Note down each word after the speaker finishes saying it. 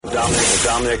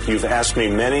Dominic, you've asked me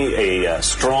many a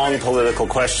strong political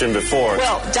question before.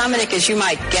 Well, Dominic, as you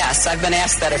might guess, I've been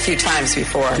asked that a few times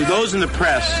before. To those in the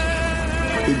press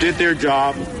who did their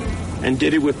job and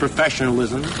did it with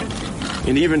professionalism,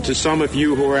 and even to some of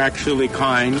you who are actually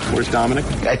kind, where's Dominic?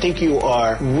 I think you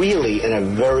are really in a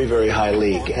very, very high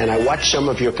league. And I watch some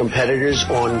of your competitors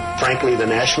on, frankly, the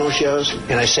national shows,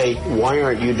 and I say, why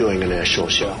aren't you doing a national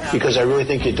show? Because I really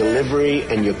think your delivery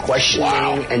and your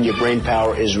questioning and your brain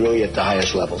power is really at the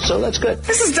highest level. So that's good.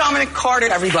 This is Dominic Carter,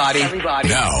 everybody.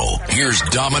 Now, here's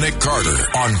Dominic Carter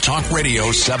on Talk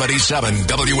Radio 77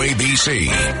 WABC.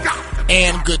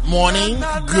 And good morning.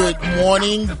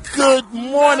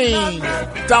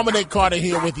 Dominic Carter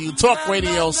here with you. Talk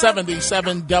Radio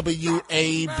 77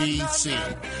 WABC.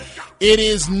 It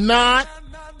is not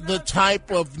the type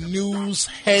of news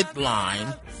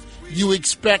headline you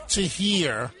expect to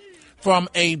hear from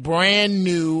a brand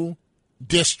new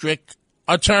district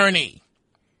attorney.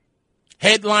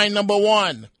 Headline number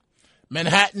one,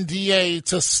 Manhattan DA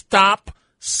to stop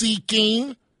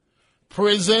seeking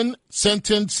prison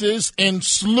sentences in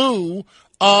slew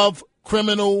of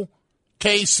criminal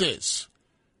cases,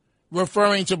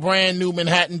 referring to brand new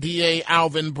Manhattan DA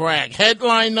Alvin Bragg.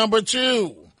 Headline number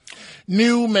two,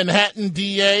 new Manhattan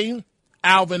DA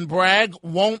Alvin Bragg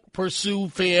won't pursue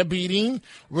fair beating,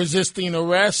 resisting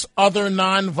arrest, other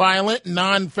nonviolent,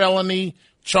 non-felony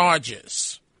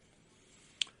charges.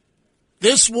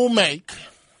 This will make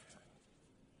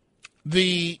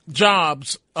the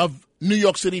jobs of New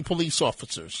York City police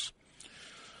officers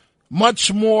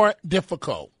much more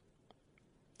difficult,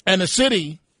 and a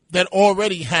city that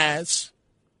already has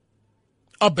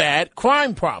a bad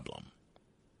crime problem.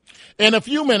 In a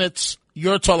few minutes,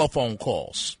 your telephone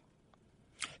calls.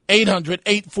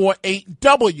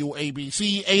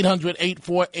 800-848-WABC,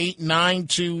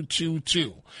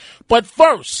 800-848-9222. But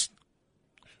first,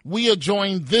 we are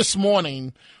joined this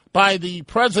morning by the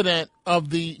president of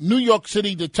the New York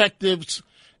City Detectives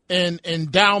and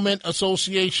Endowment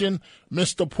Association,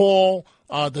 Mr. Paul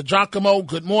DiGiacomo.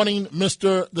 Good morning,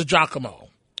 Mr. DiGiacomo.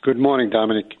 Good morning,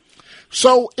 Dominic.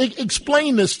 So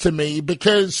explain this to me,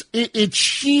 because it's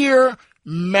sheer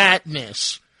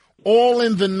madness, all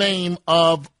in the name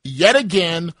of, yet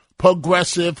again,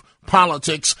 progressive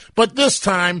politics, but this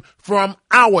time from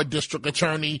our district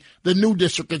attorney, the new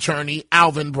district attorney,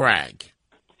 Alvin Bragg.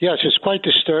 Yes, it's quite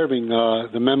disturbing,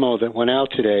 the memo that went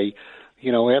out today.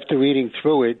 You know, after reading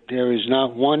through it, there is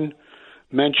not one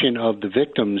mention of the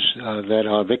victims that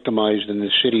are victimized in the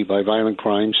city by violent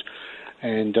crimes.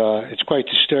 And it's quite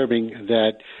disturbing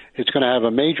that it's going to have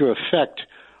a major effect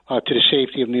to the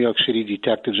safety of New York City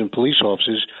detectives and police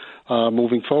officers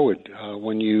moving forward.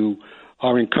 When you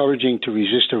are encouraging to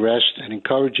resist arrest and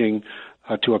encouraging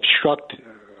to obstruct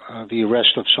the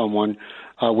arrest of someone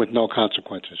with no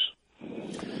consequences.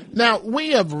 Now,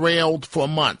 we have railed for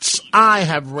months. I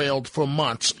have railed for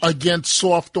months against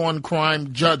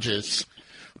soft-on-crime judges.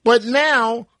 But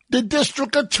now the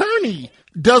district attorney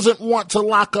doesn't want to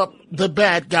lock up the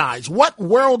bad guys. What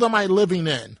world am I living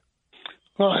in?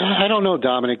 Well, I don't know,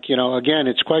 Dominic. You know, again,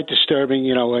 it's quite disturbing.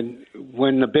 You know,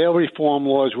 when the bail reform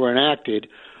laws were enacted,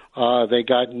 they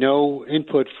got no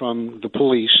input from the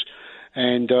police.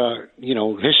 And, you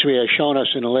know, history has shown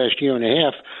us in the last year and a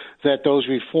half that those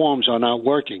reforms are not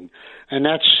working. And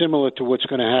that's similar to what's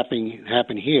going to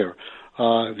happen here.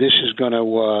 This is going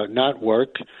to not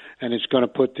work, and it's going to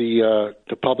put the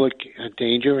public at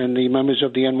danger and the members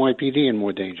of the NYPD in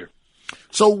more danger.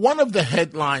 So one of the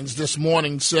headlines this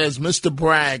morning says, Mr.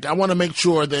 Bragg, I want to make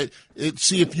sure that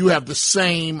see if you have the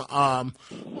same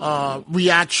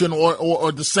reaction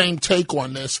or the same take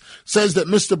on this, says that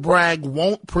Mr. Bragg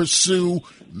won't pursue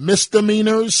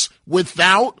misdemeanors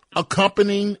without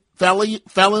accompanying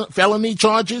felony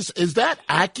charges. Is that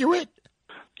accurate?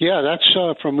 Yeah, that's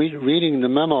from reading the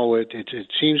memo. It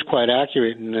seems quite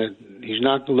accurate, and he's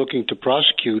not looking to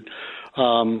prosecute a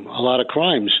lot of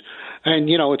crimes. And,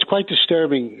 you know, it's quite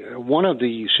disturbing. One of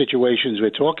the situations we're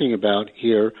talking about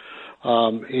here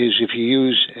is if you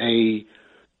use a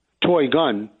toy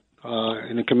gun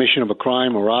in the commission of a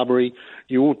crime or robbery,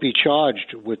 you won't be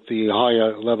charged with the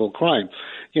higher level crime.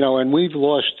 You know, and we've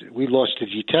lost a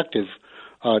detective,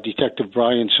 Detective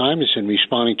Brian Simonson,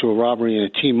 responding to a robbery in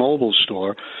a T-Mobile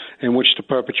store in which the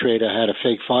perpetrator had a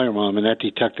fake firearm, and that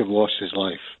detective lost his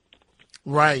life.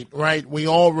 Right. We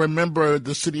all remember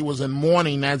the city was in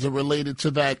mourning as it related to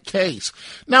that case.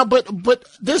 Now, but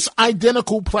this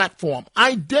identical platform,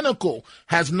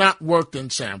 has not worked in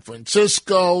San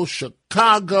Francisco,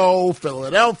 Chicago,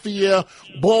 Philadelphia,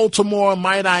 Baltimore,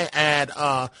 might I add,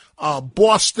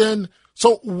 Boston.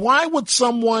 So why would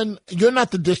someone, you're not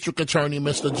the district attorney,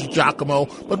 Mr. Giacomo,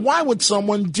 but why would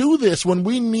someone do this when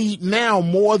we need now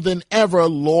more than ever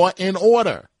law and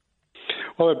order?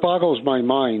 Well, it boggles my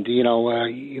mind. They don't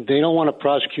want to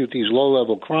prosecute these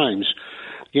low-level crimes,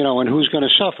 and who's going to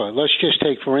suffer? Let's just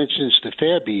take, for instance, the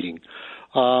fare beating.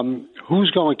 Who's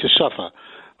going to suffer?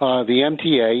 The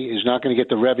MTA is not going to get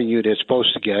the revenue they're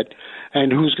supposed to get,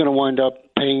 and who's going to wind up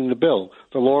paying the bill?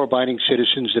 The law-abiding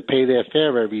citizens that pay their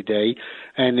fare every day,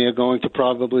 and they're going to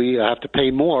probably have to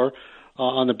pay more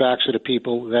on the backs of the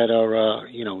people that are,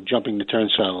 jumping the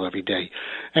turnstile every day.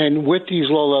 And with these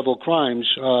low-level crimes,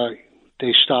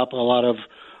 they stop a lot of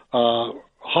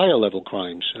higher-level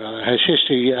crimes.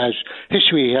 History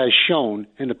has shown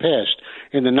in the past.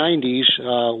 In the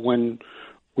 90s, when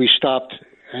we stopped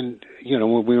and,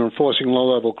 when we were enforcing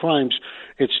low-level crimes,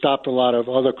 it stopped a lot of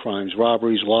other crimes,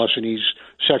 robberies, larcenies,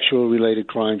 sexual-related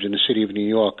crimes in the city of New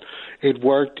York. It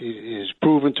worked. It is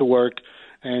proven to work.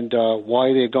 And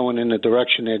why they're going in the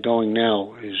direction they're going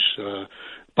now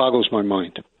boggles my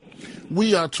mind.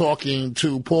 We are talking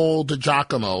to Paul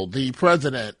DiGiacomo, the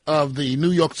president of the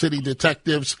New York City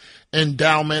Detectives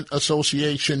Endowment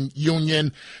Association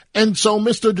Union. And so,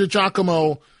 Mr.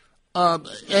 DiGiacomo,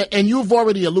 and you've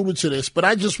already alluded to this, but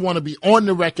I just want to be on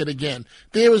the record again.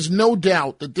 There is no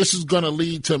doubt that this is going to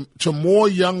lead to more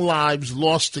young lives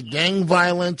lost to gang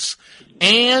violence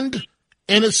and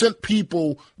innocent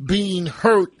people being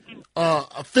hurt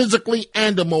physically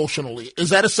and emotionally. Is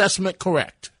that assessment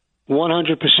correct?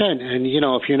 100%. And,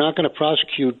 if you're not going to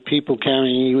prosecute people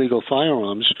carrying illegal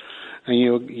firearms and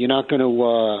you're not going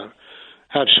to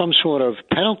have some sort of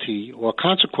penalty or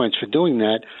consequence for doing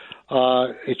that,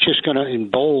 it's just going to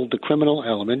embolden the criminal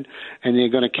element, and they're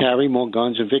going to carry more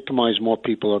guns and victimize more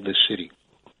people of this city.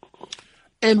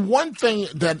 And one thing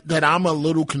that I'm a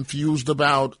little confused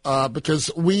about,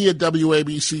 because we at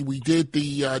WABC, we did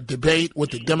the debate with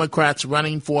the Democrats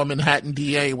running for Manhattan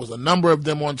DA. It was a number of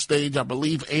them on stage, I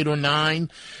believe 8 or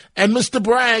 9. And Mr.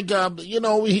 Bragg,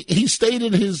 he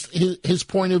stated his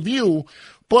point of view.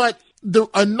 But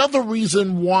another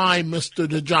reason why, Mr.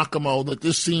 DiGiacomo, that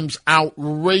this seems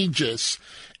outrageous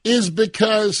is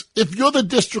because if you're the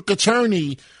district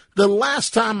attorney, the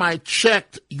last time I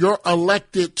checked, you're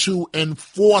elected to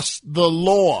enforce the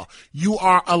law. You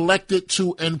are elected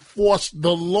to enforce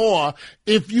the law.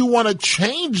 If you want to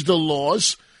change the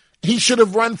laws, he should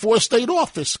have run for a state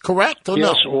office, correct? Or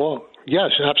yes, no?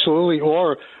 Yes, absolutely.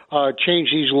 Or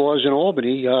change these laws in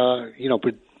Albany,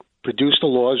 produce the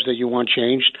laws that you want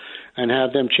changed and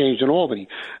have them changed in Albany.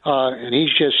 And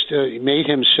he's just made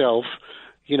himself,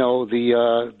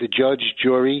 the judge,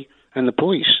 jury, and the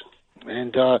police.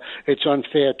 And it's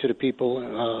unfair to the people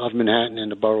of Manhattan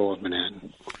and the borough of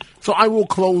Manhattan. So I will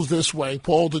close this way.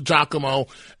 Paul DiGiacomo.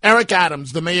 Eric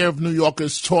Adams, the mayor of New York,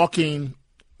 is talking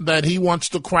that he wants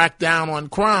to crack down on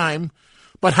crime.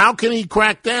 But how can he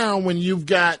crack down when you've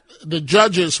got the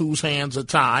judges whose hands are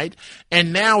tied?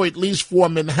 And now, at least for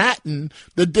Manhattan,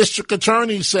 the district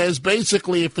attorney says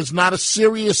basically if it's not a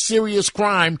serious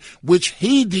crime, which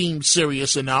he deems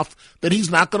serious enough, that he's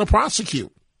not going to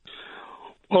prosecute.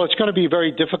 Well, it's going to be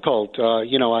very difficult.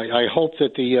 I hope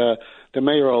that the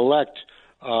mayor-elect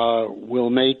will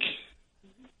make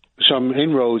some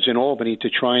inroads in Albany to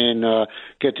try and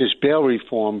get this bail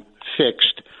reform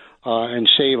fixed and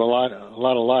save a lot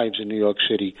of lives in New York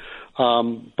City.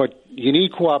 But you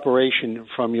need cooperation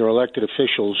from your elected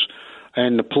officials,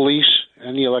 and the police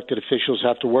and the elected officials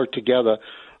have to work together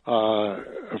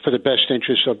for the best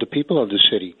interest of the people of the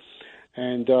city.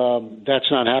 And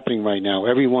that's not happening right now.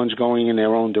 Everyone's going in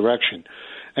their own direction,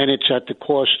 and it's at the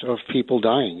cost of people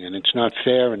dying, and it's not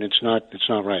fair, and it's not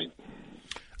right.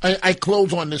 I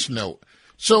close on this note.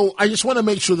 So I just want to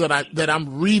make sure that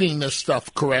I'm reading this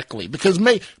stuff correctly, because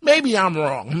maybe I'm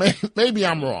wrong. Maybe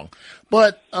I'm wrong.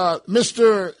 But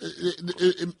the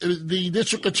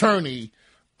district attorney,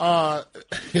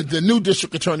 the new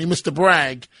district attorney, Mr.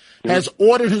 Bragg, has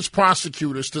ordered his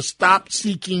prosecutors to stop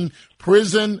seeking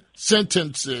prison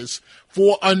sentences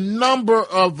for a number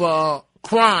of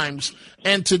crimes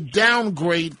and to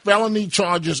downgrade felony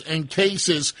charges and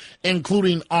cases,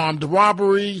 including armed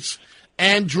robberies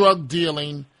and drug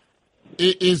dealing.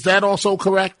 Is that also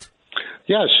correct?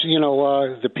 Yes.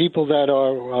 The people that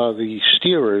are the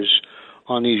steerers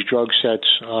on these drug sets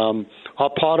are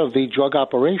part of the drug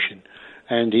operation,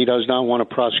 and he does not want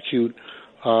to prosecute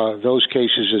those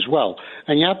cases as well.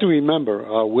 And you have to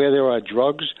remember, where there are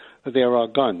drugs, there are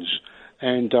guns.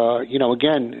 And,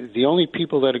 again, the only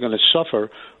people that are going to suffer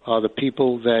are the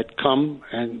people that come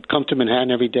to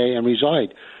Manhattan every day and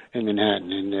reside in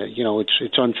Manhattan. And,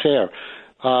 it's unfair.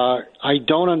 I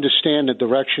don't understand the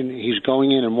direction he's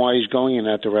going in and why he's going in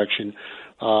that direction,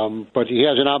 but he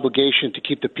has an obligation to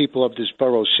keep the people of this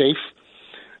borough safe,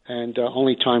 and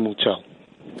only time will tell.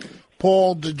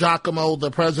 Paul DiGiacomo, the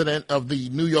president of the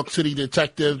New York City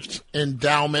Detectives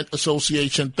Endowment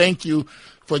Association, thank you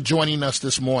for joining us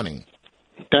this morning.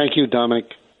 Thank you, Dominic.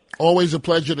 Always a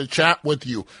pleasure to chat with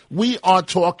you. We are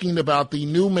talking about the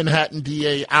new Manhattan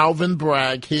DA, Alvin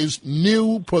Bragg, his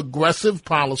new progressive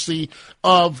policy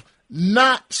of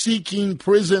not seeking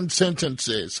prison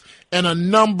sentences in a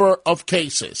number of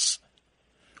cases.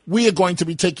 We are going to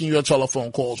be taking your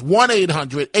telephone calls.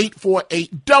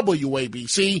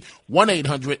 1-800-848-WABC,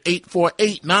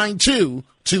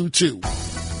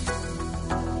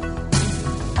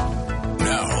 1-800-848-9222.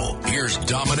 Now, here's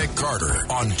Dominic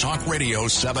Carter on Talk Radio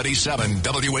 77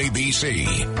 WABC.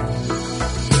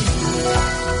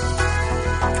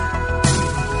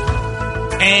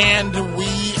 And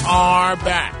we are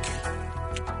back.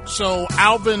 So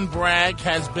Alvin Bragg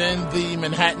has been the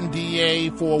Manhattan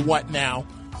DA for what now?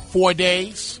 4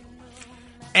 days.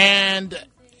 And,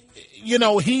 you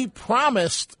know, he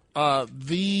promised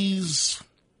these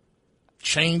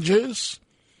changes.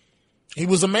 He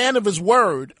was a man of his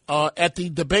word at the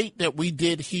debate that we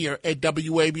did here at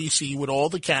WABC with all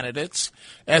the candidates,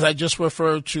 as I just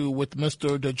referred to with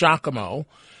Mr. DiGiacomo.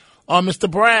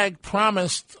 Mr. Bragg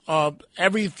promised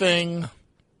everything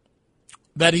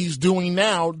that he's doing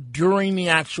now during the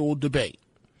actual debate.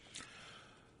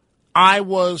 I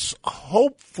was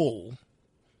hopeful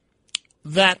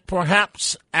that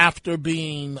perhaps after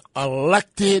being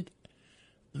elected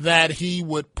that he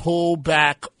would pull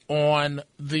back on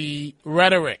the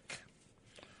rhetoric.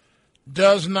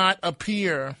 Does not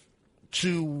appear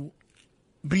to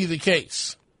be the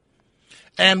case.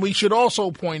 And we should also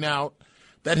point out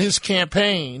that his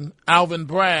campaign, Alvin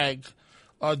Bragg,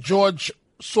 George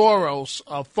Soros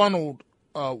funneled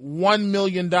 $1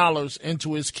 million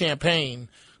into his campaign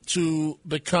to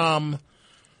become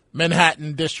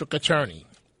Manhattan District Attorney.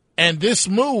 And this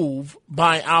move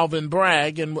by Alvin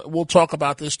Bragg, and we'll talk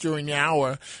about this during the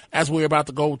hour as we're about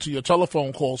to go to your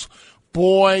telephone calls,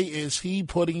 boy, is he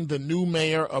putting the new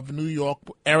mayor of New York,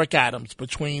 Eric Adams,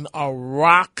 between a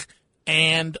rock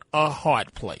and a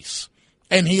hard place.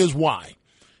 And here's why.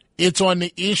 It's on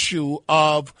the issue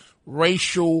of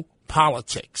racial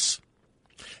politics.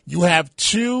 You have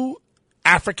two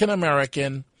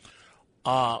African-American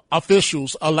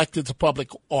officials elected to public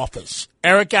office.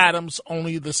 Eric Adams,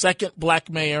 only the second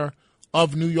black mayor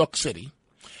of New York City,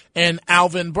 and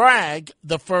Alvin Bragg,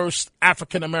 the first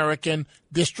African-American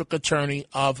district attorney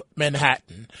of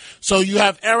Manhattan. So you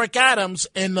have Eric Adams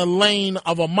in the lane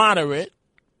of a moderate,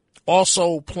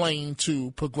 also playing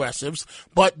to progressives,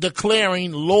 but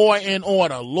declaring law and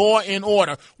order,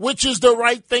 which is the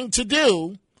right thing to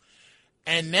do.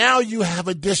 And now you have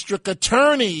a district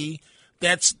attorney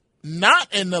that's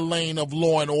not in the lane of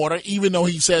law and order, even though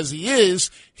he says he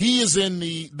is. He is in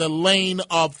the lane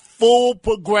of full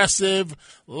progressive,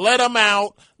 let him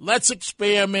out, let's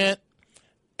experiment.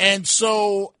 And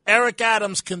so Eric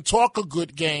Adams can talk a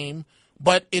good game,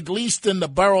 but at least in the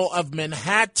borough of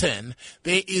Manhattan,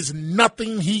 there is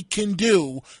nothing he can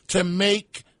do to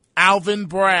make Alvin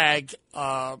Bragg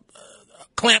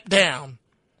clamp down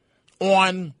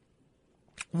on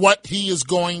what he is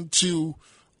going to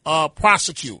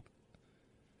prosecute.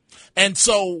 And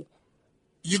so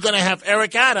you're going to have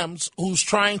Eric Adams, who's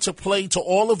trying to play to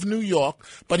all of New York,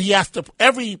 but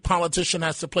every politician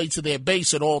has to play to their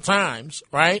base at all times,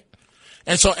 right?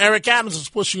 And so Eric Adams is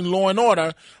pushing law and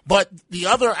order, but the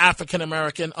other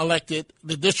African-American elected,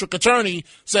 the district attorney,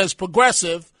 says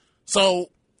progressive. So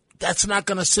that's not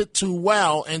going to sit too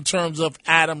well in terms of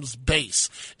Adams' base.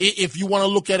 If you want to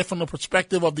look at it from the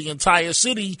perspective of the entire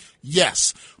city,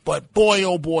 yes. But boy,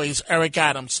 oh boy, is Eric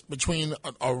Adams between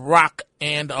a rock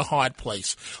and a hard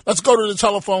place. Let's go to the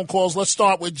telephone calls. Let's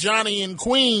start with Johnny in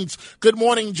Queens. Good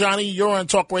morning, Johnny. You're on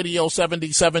Talk Radio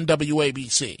 77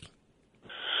 WABC.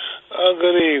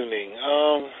 Good evening.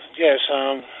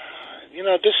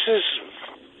 This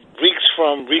reeks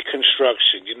from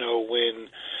Reconstruction.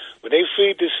 When they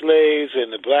freed the slaves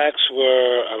and the blacks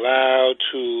were allowed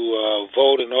to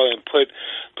vote and put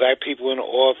black people in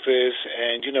office,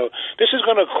 and this is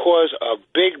going to cause a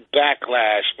big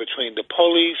backlash between the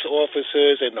police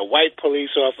officers and the white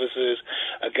police officers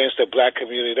against the black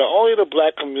community. Only the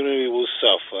black community will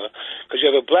suffer because you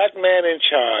have a black man in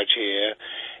charge here,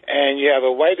 and you have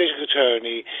a white district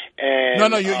attorney. And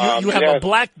you have a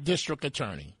black district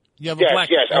attorney. A black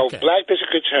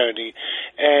district attorney,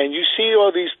 and you see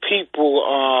all these people,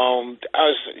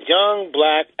 as young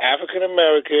black African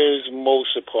Americans,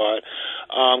 most apart,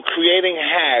 creating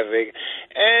havoc,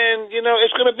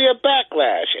 to be a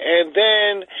backlash. And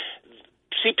then,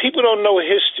 see, people don't know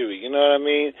history. You know what I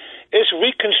mean? It's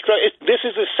this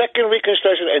is the second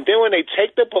Reconstruction, and then when they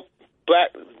take the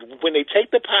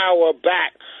power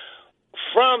back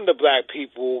from the black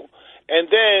people, and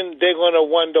then they're going to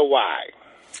wonder why.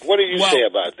 What do you say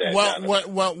about that?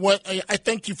 Well, I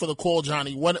thank you for the call,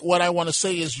 Johnny. What I want to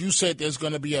say is, you said there's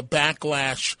going to be a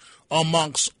backlash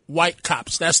amongst white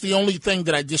cops. That's the only thing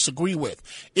that I disagree with.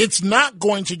 It's not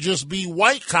going to just be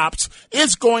white cops.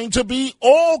 It's going to be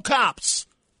all cops.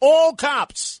 All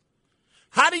cops.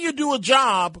 How do you do a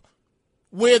job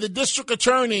where the district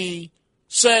attorney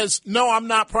says, no, I'm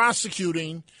not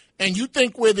prosecuting, and you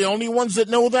think we're the only ones that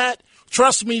know that?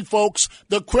 Trust me, folks,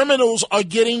 the criminals are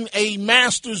getting a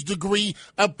master's degree,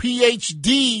 a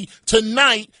PhD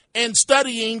tonight, and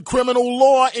studying criminal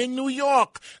law in New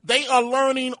York. They are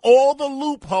learning all the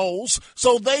loopholes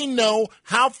so they know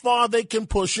how far they can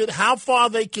push it, how far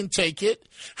they can take it,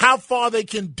 how far they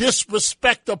can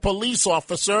disrespect a police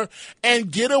officer and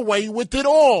get away with it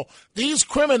all. These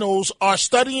criminals are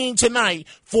studying tonight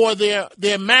for their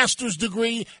master's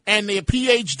degree and their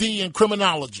PhD in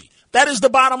criminology. That is the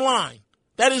bottom line.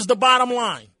 That is the bottom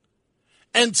line.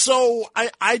 And so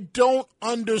I don't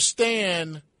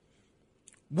understand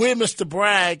where Mr.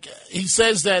 Bragg, he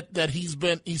says that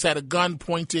he's had a gun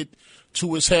pointed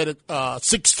to his head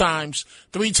 6 times,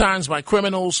 3 times by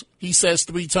criminals. He says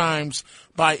 3 times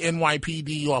by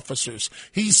NYPD officers.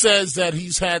 He says that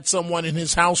he's had someone in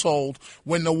his household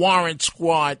when the warrant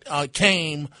squad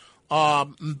came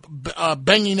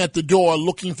banging at the door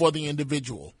looking for the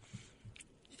individual.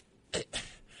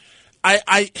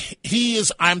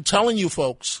 I'm telling you,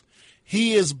 folks,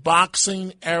 he is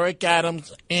boxing Eric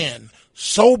Adams in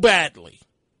so badly.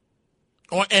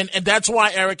 And that's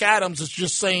why Eric Adams is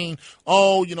just saying,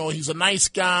 oh, you know, he's a nice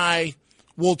guy,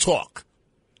 we'll talk.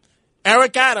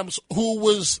 Eric Adams, who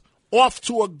was off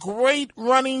to a great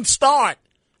running start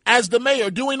as the mayor,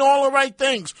 doing all the right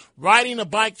things, riding a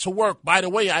bike to work. By the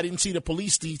way, I didn't see the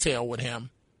police detail with him,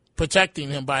 protecting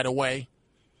him, by the way.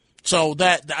 So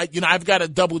that, you know, I've got to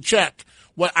double check.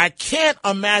 Well, I can't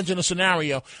imagine a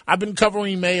scenario. I've been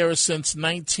covering mayors since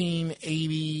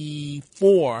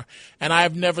 1984, and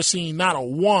I've never seen not a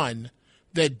one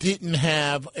that didn't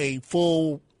have a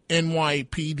full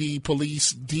NYPD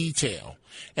police detail.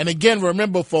 And again,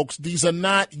 remember, folks, these are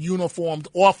not uniformed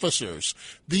officers.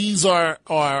 These are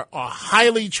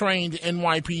highly trained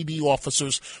NYPD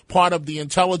officers, part of the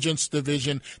intelligence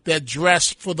division, that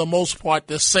dress, for the most part,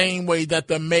 the same way that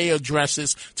the mayor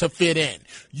dresses to fit in.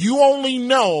 You only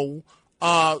know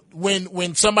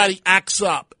when somebody acts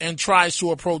up and tries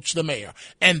to approach the mayor.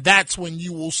 And that's when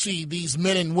you will see these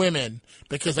men and women,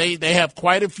 because they have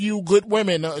quite a few good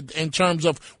women in terms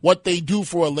of what they do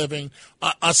for a living,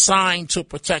 assigned to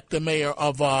protect the mayor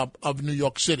of New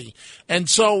York City. And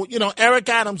so, you know, Eric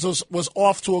Adams was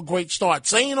off to a great start,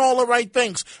 saying all the right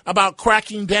things about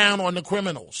cracking down on the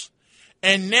criminals.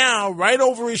 And now, right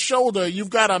over his shoulder,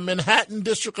 you've got a Manhattan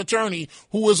district attorney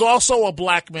who is also a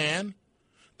black man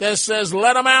that says,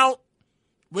 let them out.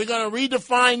 We're going to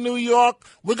redefine New York.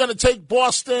 We're going to take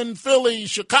Boston, Philly,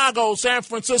 Chicago, San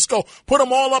Francisco, put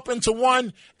them all up into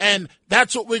one, and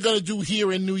that's what we're going to do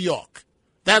here in New York.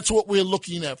 That's what we're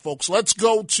looking at, folks. Let's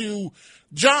go to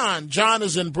John. John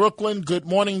is in Brooklyn. Good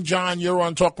morning, John. You're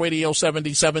on Talk Radio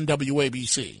 77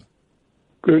 WABC.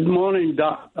 Good morning,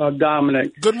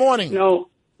 Dominic. Good morning. No,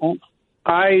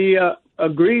 I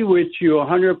agree with you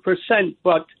 100%,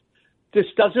 but this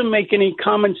doesn't make any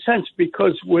common sense,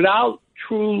 because without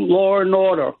true law and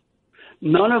order,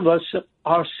 none of us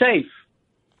are safe.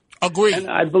 Agree. And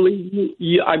I believe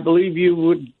you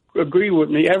would agree with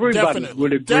me. Everybody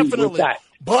would agree with that.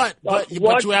 But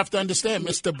you have to understand,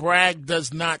 Mr. Bragg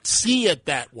does not see it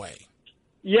that way.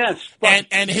 Yes,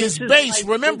 and his base.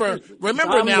 Remember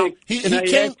Dominic, now. He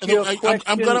came.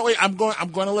 I'm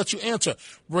going to let you answer.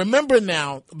 Remember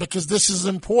now, because this is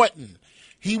important.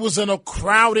 He was in a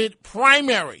crowded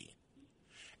primary,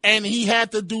 and he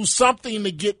had to do something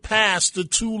to get past the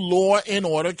 2 law and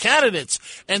order candidates.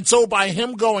 And so by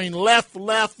him going left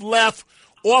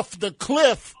off the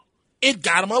cliff, it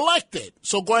got him elected.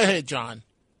 So go ahead, John.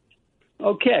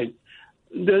 Okay.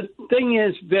 The thing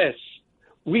is this.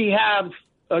 We have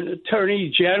an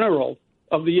Attorney General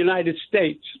of the United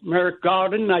States, Merrick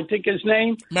Garland, I think his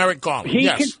name. Merrick Garland, he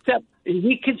yes.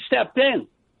 He could step in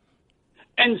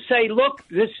and say, look,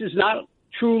 this is not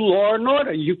true law and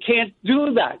order. You can't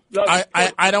do that.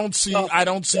 I don't see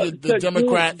the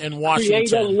Democrat in Washington.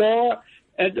 Create a law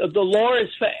And the law is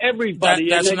for everybody.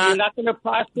 You're not going to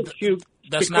prosecute.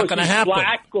 That's not going to happen.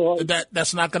 Or...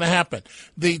 That's not going to happen.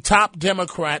 The top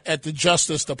Democrat at the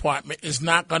Justice Department is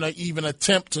not going to even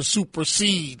attempt to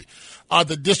supersede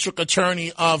the district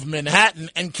attorney of Manhattan.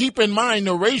 And keep in mind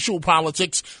the racial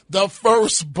politics, the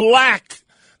first black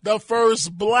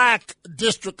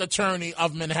district attorney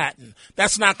of Manhattan.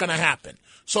 That's not going to happen.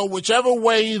 So whichever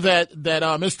way that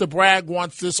Mr. Bragg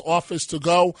wants this office to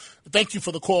go, thank you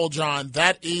for the call, John.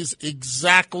 That is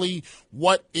exactly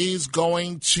what is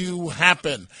going to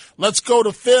happen. Let's go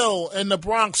to Phil in the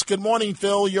Bronx. Good morning,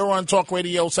 Phil. You're on Talk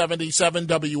Radio 77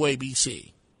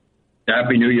 WABC.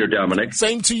 Happy New Year, Dominic.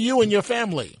 Same to you and your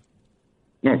family.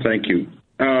 Oh, thank you.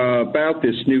 About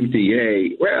this new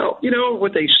DA, well, you know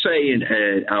what they say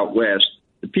out west,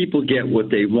 the people get what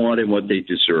they want and what they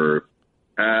deserve.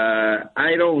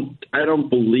 I don't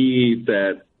believe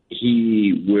that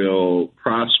he will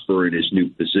prosper in his new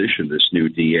position, this new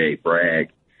DA,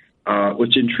 Bragg.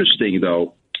 What's interesting,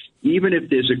 though, even if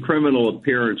there's a criminal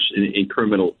appearance in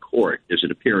criminal court, there's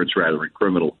an appearance, rather, in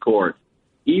criminal court,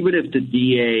 even if the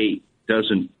DA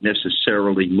doesn't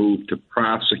necessarily move to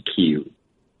prosecute,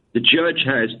 the judge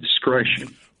has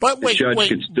discretion. But wait,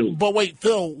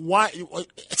 Phil, why?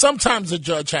 Sometimes the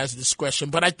judge has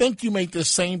discretion, but I think you made the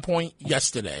same point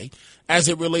yesterday as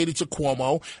it related to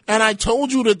Cuomo, and I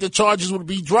told you that the charges would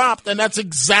be dropped, and that's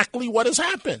exactly what has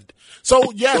happened.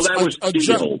 So, yes, well, that was a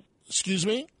judge. Excuse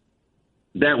me?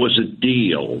 That was a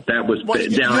deal. That was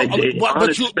but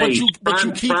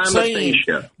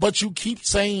you keep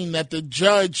saying that the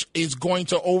judge is going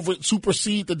to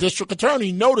supersede the district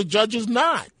attorney. No, the judge is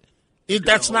not.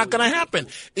 That's not going to happen.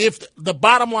 If the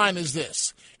bottom line is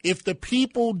this, if the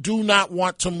people do not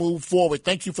want to move forward,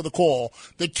 thank you for the call,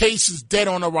 the case is dead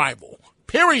on arrival.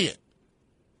 Period.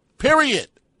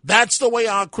 That's the way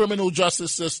our criminal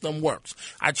justice system works.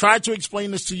 I tried to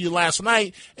explain this to you last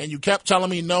night, and you kept telling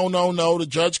me, no, the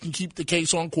judge can keep the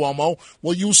case on Cuomo.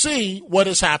 Well, you see what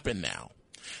has happened now.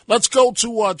 Let's go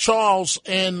to Charles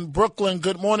in Brooklyn.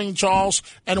 Good morning, Charles,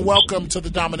 and welcome to the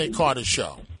Dominic Carter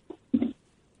Show.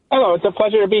 Hello, it's a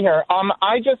pleasure to be here.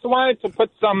 I just wanted to put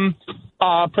some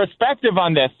perspective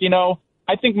on this. You know,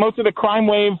 I think most of the crime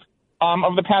wave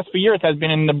of the past few years has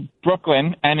been in the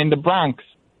Brooklyn and in the Bronx.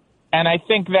 And I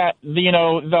think that,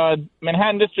 the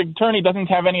Manhattan District Attorney doesn't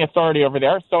have any authority over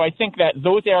there. So I think that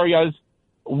those areas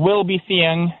will be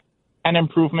seeing an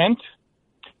improvement.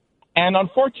 And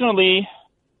unfortunately,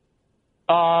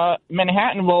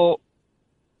 Manhattan will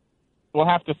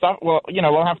have to suffer.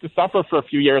 We'll have to suffer for a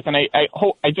few years, and I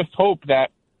hope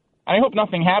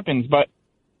nothing happens. But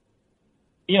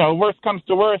worst comes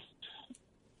to worst,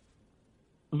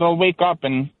 they'll wake up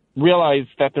and realize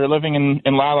that they're living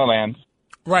in La La Land.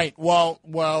 Right.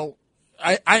 Well,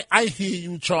 I hear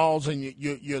you, Charles, and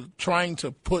you're trying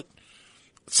to put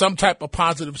some type of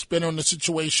positive spin on the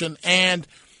situation, and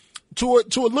to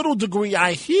a little degree,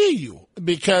 I hear you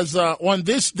because on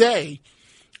this day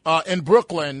in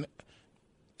Brooklyn,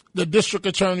 the district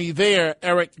attorney there,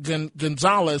 Eric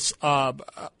Gonzalez,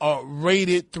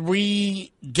 raided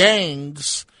 3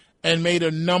 gangs and made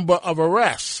a number of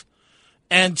arrests.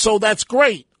 And so that's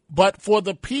great. But for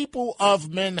the people of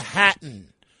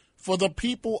Manhattan,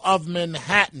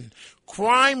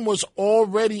 crime was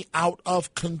already out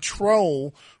of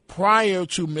control prior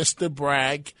to Mr.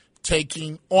 Bragg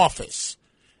taking office.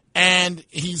 And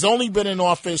he's only been in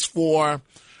office for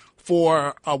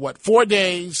 4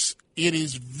 days. It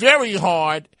is very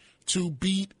hard to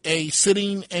beat a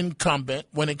sitting incumbent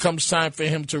when it comes time for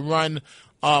him to run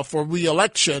for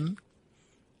re-election.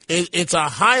 It's a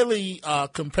highly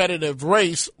competitive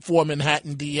race for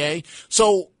Manhattan DA.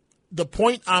 So the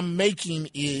point I'm making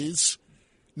is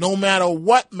no matter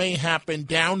what may happen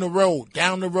down the road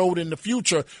in the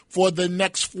future, for the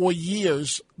next 4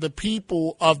 years, the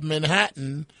people of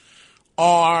Manhattan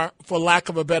are, for lack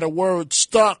of a better word,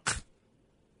 stuck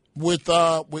with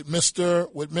Mr.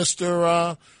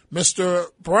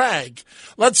 Bragg.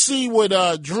 Let's see what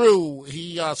Drew,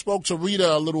 he spoke to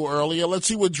Rita a little earlier. Let's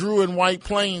see what Drew in White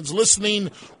Plains, listening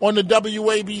on the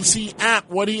WABC app,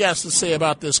 what he has to say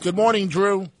about this. Good morning,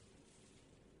 Drew.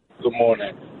 Good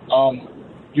morning.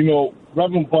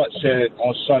 Reverend Butt said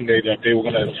on Sunday that they were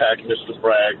going to attack Mr.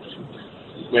 Bragg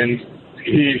when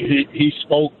he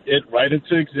spoke it right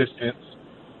into existence.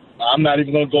 I'm not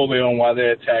even going to go there on why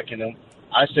they're attacking him.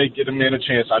 I say give the man a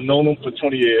chance. I've known him for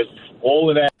 20 years. All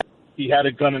of that, he had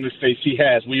a gun in his face. He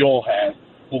has. We all have,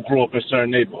 who grew up in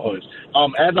certain neighborhoods.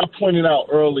 As I pointed out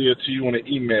earlier to you in an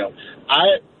email,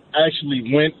 I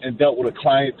actually went and dealt with a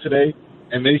client today,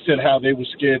 and they said how they were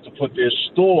scared to put their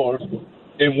store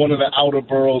in one of the outer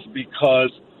boroughs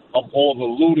because of all the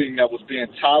looting that was being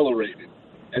tolerated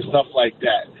and stuff like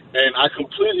that. And I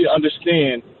completely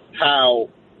understand how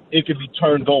it can be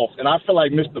turned off. And I feel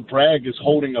like Mr. Bragg is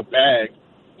holding a bag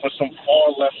for some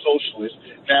far-left socialists.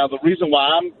 Now, the reason why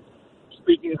I'm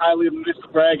speaking highly of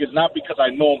Mr. Bragg is not because I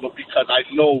know him, but because I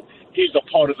know he's a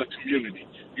part of the community.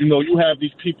 You know, you have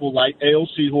these people like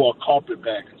AOC who are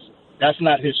carpetbaggers. That's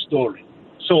not his story.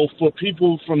 So for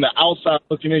people from the outside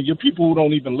looking in, you're people who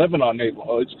don't even live in our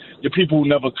neighborhoods, you're people who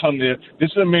never come there.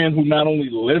 This is a man who not only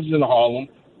lives in Harlem,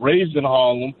 raised in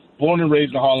Harlem, born and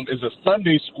raised in Harlem, is a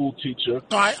Sunday school teacher.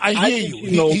 I hear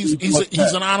you.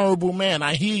 He's an honorable man.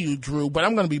 I hear you, Drew, but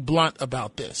I'm going to be blunt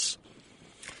about this.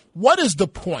 What is the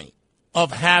point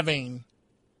of having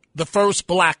the first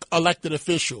black elected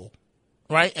official,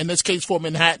 right, in this case for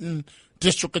Manhattan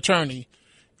district attorney,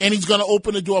 and he's going to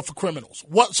open the door for criminals?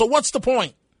 So what's the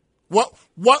point?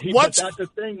 What's that's the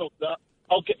thing, though.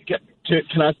 Okay,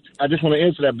 can I just want to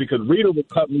answer that because Rita would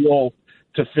cut me off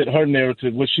to fit her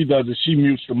narrative. What she does is she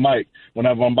mutes the mic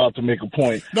whenever I'm about to make a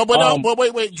point. But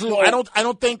wait, Drew. I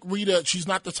don't think Rita. She's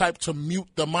not the type to mute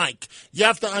the mic. You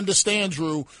have to understand,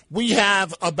 Drew. We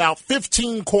have about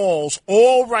 15 calls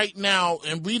all right now,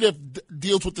 and Rita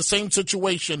deals with the same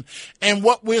situation. And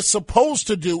what we're supposed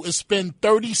to do is spend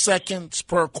 30 seconds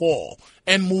per call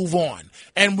and move on.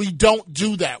 And we don't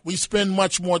do that. We spend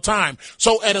much more time.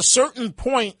 So at a certain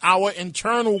point, our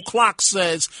internal clock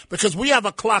says, because we have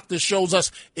a clock that shows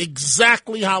us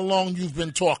exactly how long you've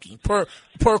been talking per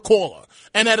caller.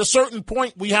 And at a certain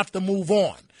point, we have to move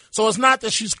on. So it's not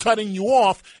that she's cutting you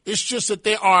off. It's just that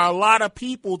there are a lot of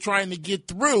people trying to get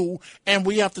through, and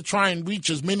we have to try and reach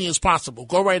as many as possible.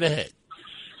 Go right ahead.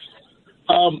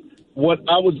 What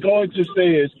I was going to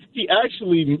say is he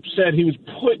actually said he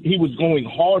was going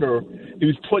harder. He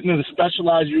was putting in a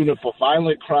specialized unit for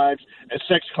violent crimes and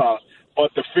sex crimes.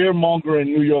 But the fearmonger in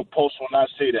New York Post will not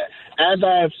say that. As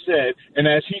I have said, and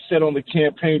as he said on the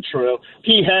campaign trail,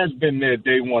 he has been there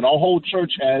day one. Our whole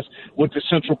church has with the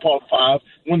Central Park Five.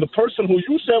 When the person who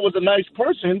you said was a nice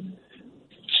person,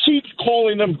 she's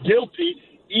calling them guilty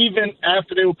even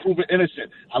after they were proven innocent.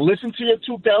 I listened to your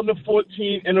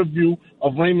 2014 interview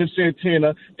of Raymond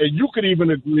Santana, and you could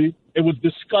even agree it was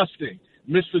disgusting.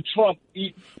 Mr. Trump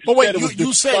said it was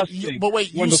disgusting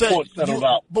when the court settled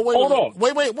out. Hold on.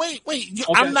 Wait. Okay.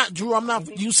 I'm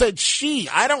not. You said she.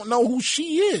 I don't know who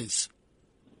she is.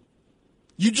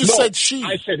 You just said she.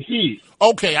 I said he.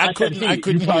 Okay, I couldn't.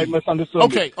 You probably misunderstood.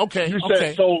 Okay. You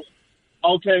said so.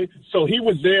 Okay, so he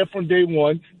was there from day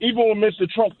one. Even when Mr.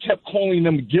 Trump kept calling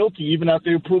them guilty, even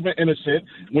after they were proven innocent,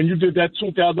 when you did that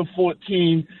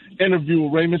 2014 interview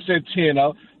with Raymond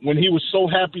Santana, when he was so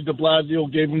happy de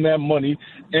Blasio gave him that money,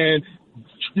 and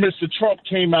Mr. Trump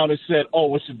came out and said,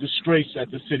 oh, it's a disgrace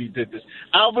that the city did this.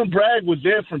 Alvin Bragg was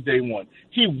there from day one.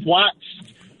 He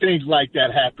watched things like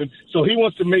that happen, so he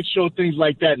wants to make sure things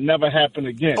like that never happen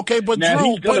again. Okay, but now,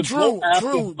 Drew,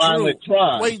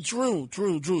 wait,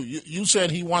 Drew, you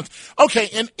said he wants. Okay,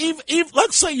 and if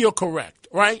let's say you're correct,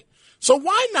 right? So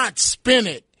why not spin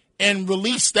it and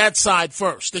release that side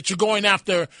first, that you're going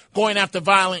after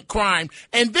violent crime,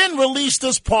 and then release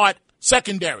this part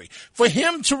secondary? For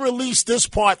him to release this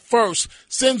part first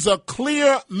sends a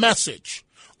clear message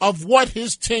of what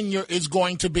his tenure is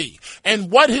going to be.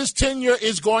 And what his tenure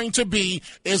is going to be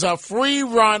is a free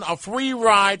run, a free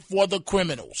ride for the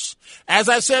criminals. As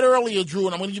I said earlier, Drew,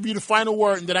 and I'm going to give you the final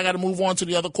word, and then I got to move on to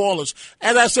the other callers.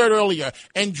 As I said earlier,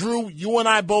 and Drew, you and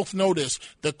I both know this,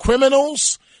 the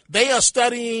criminals, they are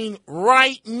studying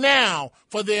right now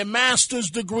for their master's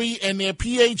degree and their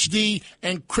PhD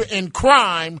in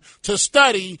crime to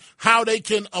study how they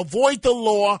can avoid the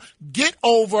law, get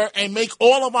over, and make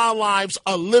all of our lives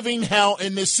a living hell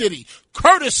in this city,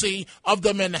 courtesy of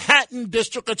the Manhattan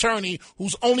District Attorney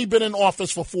who's only been in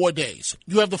office for 4 days.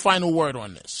 You have the final word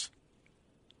on this.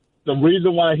 The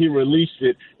reason why he released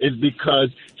it is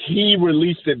because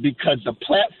the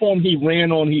platform he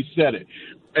ran on, he said it.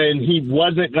 And he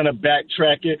wasn't going to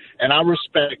backtrack it. And I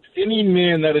respect any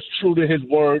man that is true to his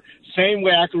word. Same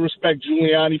way I can respect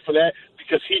Giuliani for that,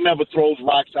 because he never throws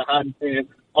rocks at hot hand.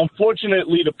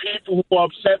 Unfortunately, the people who are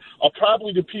upset are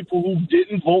probably the people who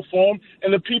didn't vote for him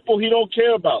and the people he don't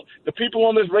care about. The people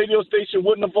on this radio station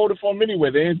wouldn't have voted for him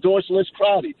anyway. They endorsed Liz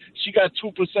Crowley. She got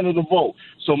 2% of the vote.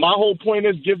 So my whole point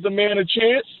is give the man a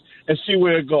chance and see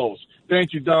where it goes.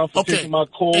 Thank you, Don, for taking my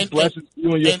call. Blessings to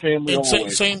you and your family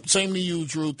always. Same to you,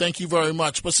 Drew. Thank you very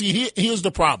much. But see, here's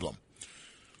the problem.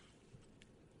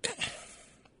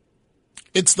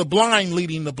 It's the blind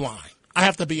leading the blind. I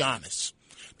have to be honest.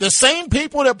 The same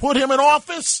people that put him in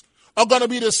office are going to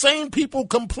be the same people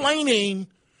complaining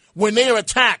when they're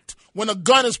attacked when a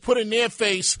gun is put in their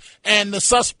face and the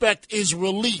suspect is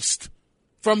released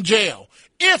from jail,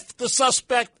 if the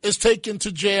suspect is taken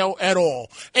to jail at all.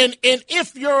 And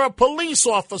if you're a police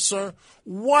officer,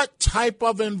 what type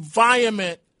of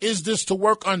environment is this to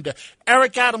work under?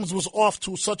 Eric Adams was off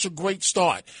to such a great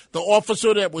start. The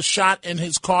officer that was shot in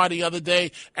his car the other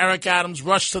day, Eric Adams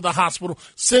rushed to the hospital,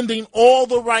 sending all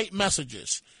the right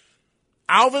messages.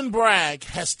 Alvin Bragg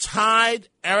has tied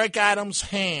Eric Adams'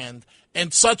 hand in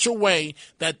such a way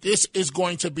that this is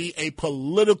going to be a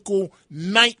political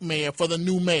nightmare for the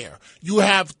new mayor. You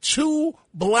have 2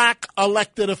 black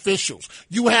elected officials.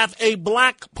 You have a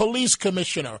black police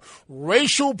commissioner.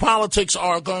 Racial politics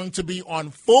are going to be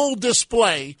on full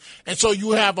display. And so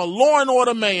you have a law and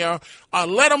order mayor,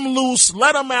 let him loose,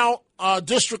 let him out,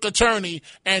 district attorney,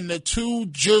 and the two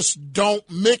just don't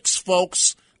mix,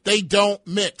 folks. They don't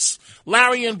mix.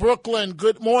 Larry in Brooklyn,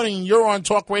 good morning. You're on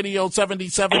Talk Radio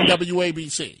 77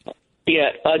 WABC. Yeah,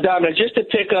 Dominic, just to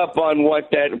pick up on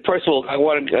what that, first of all, I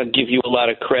want to give you a lot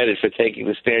of credit for taking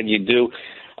the stand you do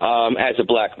as a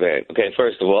black man, okay,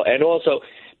 first of all. And also,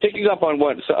 picking up on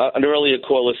what an earlier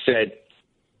caller said,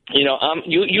 you know,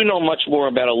 you know much more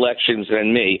about elections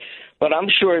than me. But I'm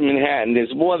sure in Manhattan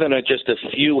there's more than just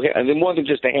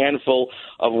a handful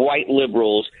of white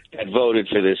liberals that voted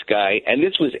for this guy. And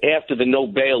this was after the no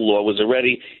bail law was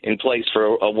already in place for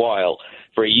a while,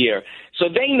 for a year. So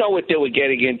they know what they were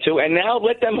getting into. And now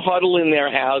let them huddle in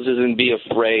their houses and be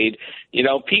afraid. You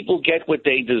know, people get what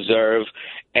they deserve.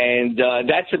 And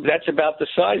that's about the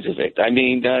size of it. I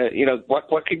mean, you know,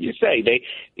 what could you say? The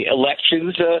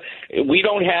elections, we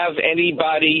don't have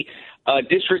anybody.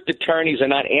 District attorneys are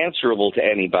not answerable to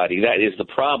anybody. That is the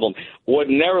problem.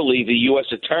 Ordinarily, the U.S.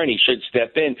 attorney should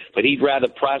step in, but he'd rather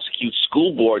prosecute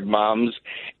school board moms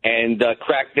and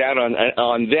crack down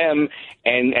on them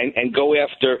and go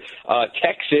after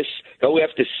Texas, go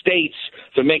after states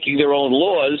for making their own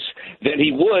laws than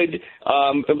he would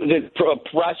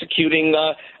prosecuting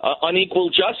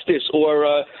unequal justice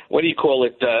or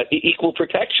equal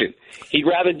protection. He'd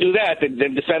rather do that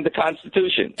than defend the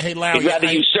Constitution. Hey, Larry, he'd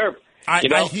rather usurp.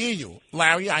 I hear you,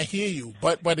 Larry. I hear you.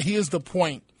 But here's the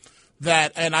point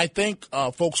that, and I think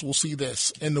folks will see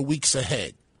this in the weeks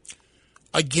ahead.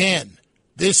 Again,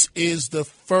 this is the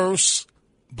first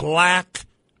black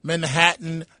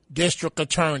Manhattan district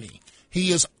attorney.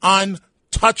 He is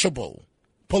untouchable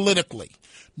politically.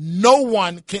 No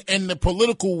one can, in the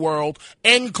political world,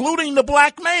 including the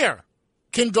black mayor,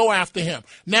 can go after him.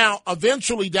 Now,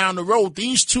 eventually down the road,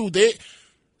 these two,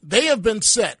 they have been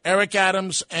set. Eric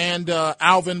Adams and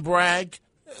Alvin Bragg,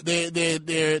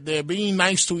 they're being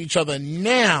nice to each other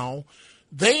now.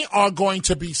 They are going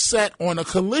to be set on a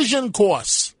collision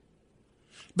course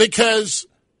because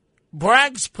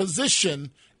Bragg's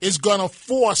position is going to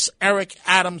force Eric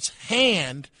Adams'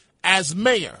 hand as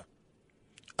mayor.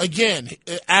 Again,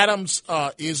 Adams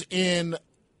is in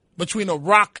between a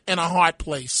rock and a hard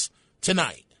place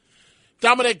tonight.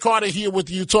 Dominic Carter here with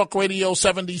you, Talk Radio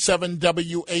 77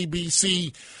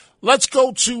 WABC. Let's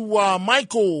go to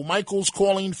Michael. Michael's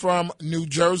calling from New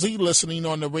Jersey, listening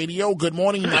on the radio. Good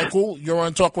morning, Michael. You're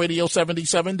on Talk Radio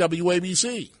 77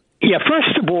 WABC. Yeah,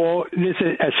 first of all, there's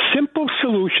a simple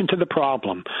solution to the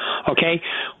problem, okay?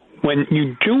 When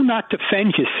you do not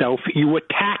defend yourself, you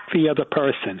attack the other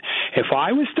person. If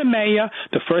I was the mayor,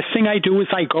 the first thing I do is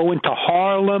I go into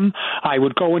Harlem, I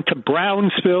would go into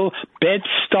Brownsville,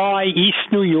 Bed-Stuy,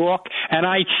 East New York, and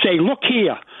I'd say, look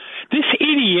here, this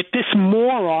idiot, this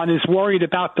moron is worried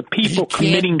about the people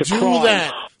committing the crime.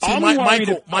 That. See, I'm worried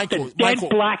about the dead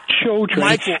black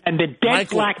children and the dead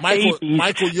black babies.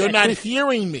 Michael, you're not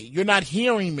hearing me. You're not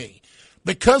hearing me.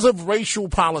 Because of racial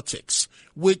politics,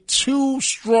 with two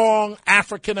strong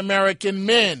African-American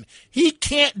men, he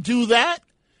can't do that.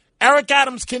 Eric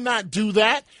Adams cannot do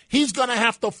that. He's going to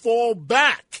have to fall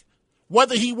back,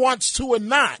 whether he wants to or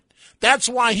not. That's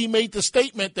why he made the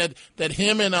statement that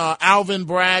him and Alvin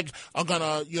Bragg are going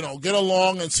to, get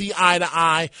along and see eye to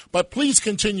eye. But please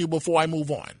continue before I move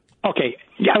on. Okay.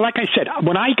 Yeah, like I said,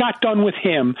 when I got done with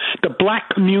him, the black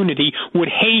community would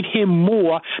hate him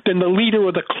more than the leader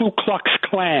of the Ku Klux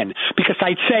Klan. Because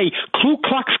I'd say Ku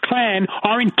Klux Klan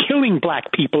aren't killing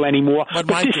black people anymore, but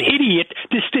this idiot,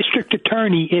 this district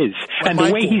attorney is. And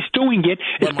the way he's doing it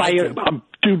is by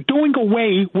doing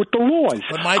away with the laws.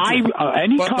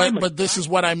 But this is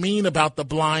what I mean about the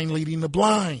blind leading the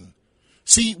blind.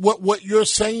 See, what you're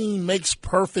saying makes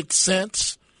perfect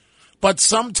sense. But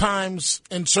sometimes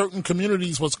in certain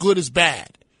communities, what's good is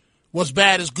bad. What's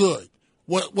bad is good.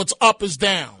 What's up is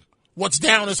down. What's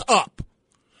down is up.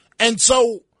 And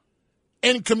so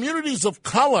in communities of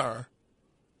color,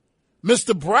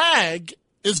 Mr. Bragg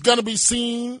is going to be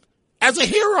seen as a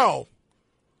hero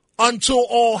until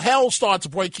all hell starts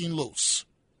breaking loose,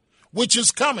 which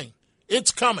is coming.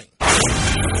 It's coming.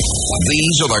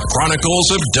 These are the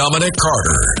Chronicles of Dominic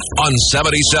Carter on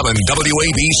 77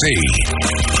 WABC.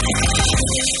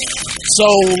 So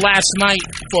last night,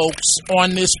 folks,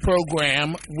 on this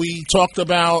program, we talked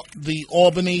about the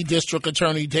Albany District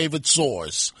Attorney David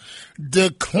Soares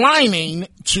declining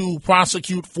to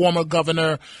prosecute former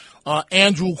Governor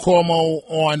Andrew Cuomo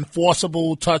on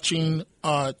forcible touching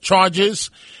charges.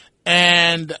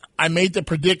 And I made the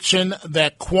prediction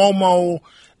that Cuomo,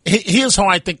 here's how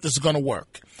I think this is going to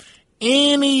work.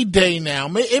 Any day now,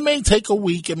 it may take a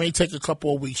week, it may take a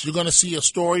couple of weeks, you're going to see a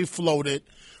story floated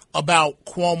about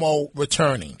Cuomo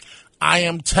returning. I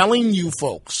am telling you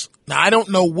folks, now I don't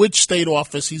know which state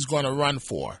office he's going to run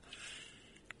for.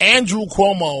 Andrew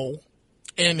Cuomo,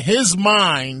 in his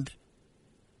mind,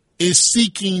 is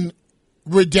seeking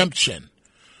redemption.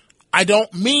 I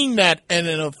don't mean that in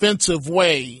an offensive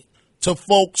way to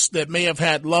folks that may have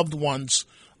had loved ones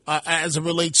as it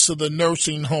relates to the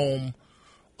nursing home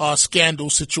scandal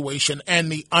situation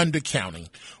and the undercounting.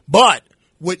 But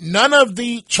with none of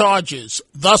the charges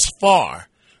thus far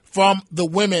from the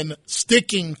women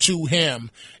sticking to him,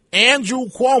 Andrew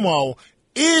Cuomo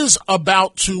is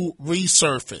about to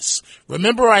resurface.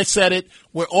 Remember I said it.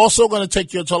 We're also going to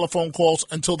take your telephone calls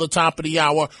until the top of the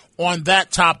hour on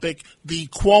that topic, the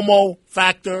Cuomo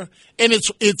factor. And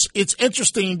it's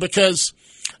interesting because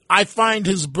I find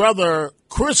his brother,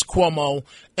 Chris Cuomo,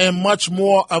 in much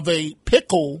more of a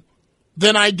pickle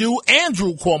than I do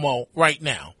Andrew Cuomo right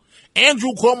now.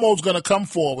 Andrew Cuomo is going to come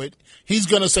forward. He's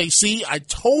going to say, see, I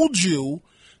told you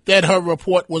that her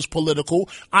report was political.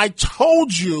 I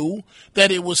told you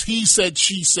that it was he said,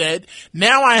 she said.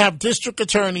 Now I have district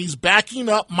attorneys backing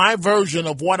up my version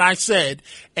of what I said,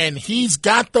 and he's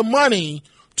got the money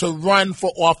to run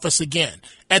for office again.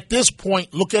 At this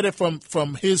point, look at it from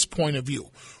his point of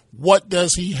view. What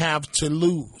does he have to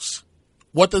lose?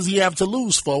 What does he have to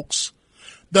lose, folks?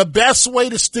 The best way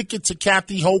to stick it to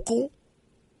Kathy Hochul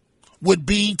would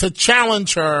be to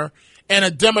challenge her in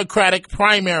a Democratic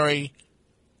primary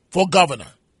for governor,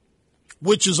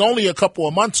 which is only a couple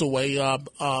of months away.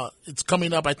 It's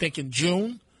coming up, I think, in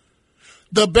June.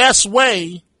 The best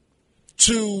way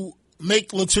to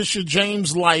make Letitia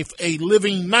James' life a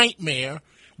living nightmare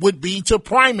would be to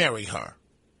primary her.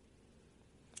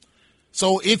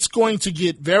 So it's going to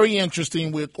get very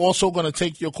interesting. We're also going to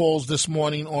take your calls this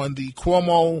morning on the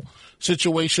Cuomo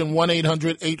situation,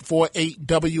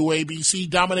 1-800-848-WABC.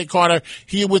 Dominic Carter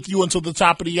here with you until the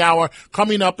top of the hour.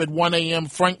 Coming up at 1 a.m.,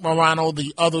 Frank Morano,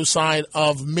 the other side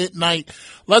of midnight.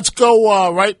 Let's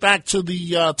go right back to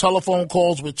the telephone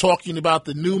calls. We're talking about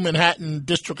the new Manhattan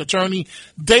District Attorney.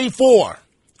 Day four.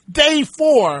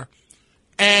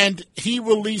 And he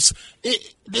released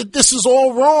this is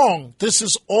all wrong. This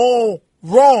is all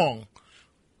wrong.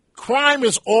 Crime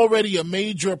is already a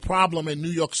major problem in New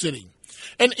York City.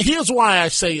 And here's why I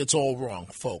say it's all wrong,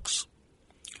 folks.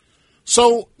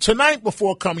 So tonight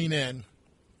before coming in,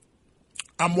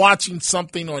 I'm watching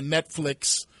something on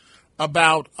Netflix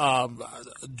about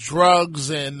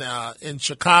drugs in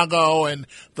Chicago, and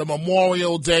the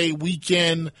Memorial Day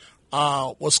weekend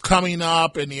was coming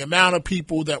up, and the amount of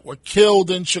people that were killed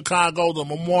in Chicago, the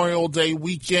Memorial Day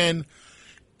weekend.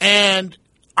 And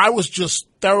I was just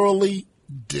thoroughly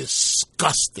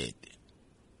disgusted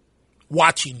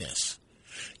watching this.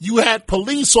 You had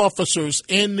police officers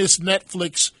in this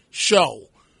Netflix show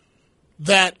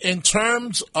that, in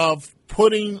terms of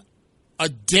putting a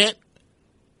dent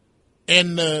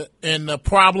in the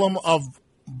problem of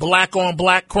black on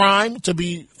black crime, to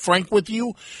be frank with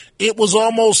you, it was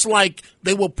almost like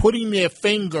they were putting their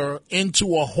finger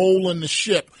into a hole in the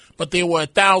ship, but there were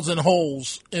 1,000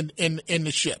 holes in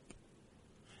the ship.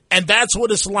 And that's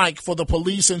what it's like for the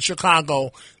police in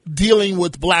Chicago dealing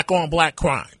with black on black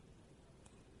crime.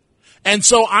 And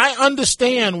so I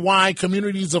understand why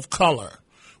communities of color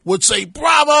would say,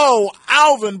 bravo,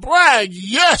 Alvin Bragg,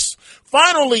 yes.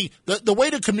 Finally, the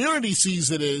way the community sees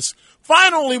it is,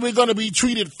 finally we're going to be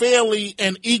treated fairly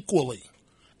and equally.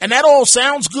 And that all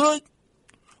sounds good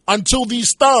until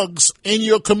these thugs in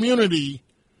your community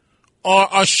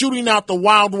are shooting out the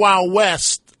wild, wild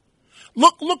west.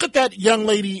 Look at that young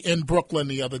lady in Brooklyn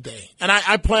the other day. And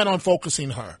I plan on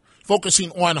focusing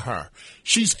on her.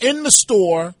 She's in the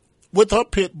store with her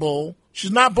pit bull.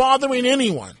 She's not bothering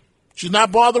anyone.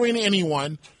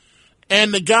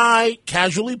 And the guy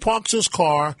casually parks his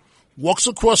car, walks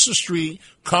across the street,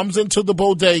 comes into the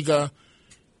bodega,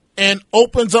 and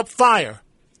opens up fire.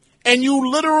 And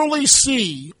you literally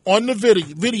see on the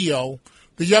video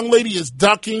The young lady is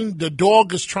ducking. The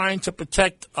dog is trying to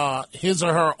protect his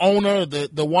or her owner,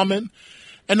 the woman.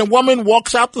 And the woman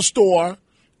walks out the store,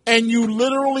 and you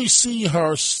literally see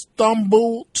her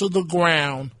stumble to the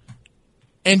ground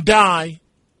and die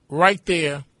right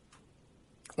there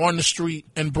on the street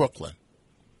in Brooklyn.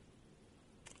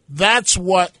 That's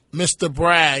what Mr.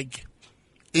 Bragg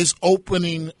is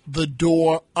opening the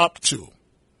door up to.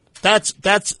 That's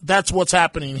what's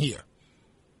happening here.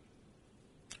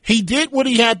 He did what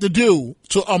he had to do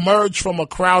to emerge from a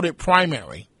crowded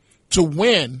primary to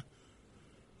win,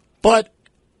 but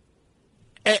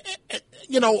at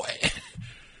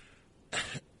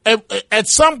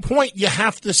some point you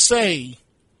have to say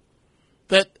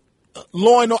that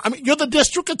law and order. I mean, you're the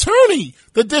district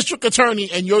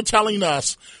attorney, and you're telling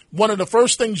us one of the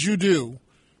first things you do,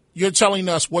 you're telling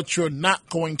us what you're not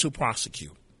going to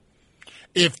prosecute.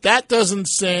 If that doesn't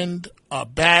send a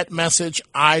bad message,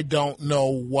 I don't know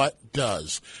what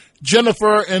does.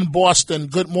 Jennifer in Boston,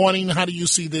 good morning. How do you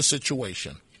see this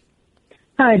situation?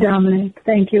 Hi, Dominic.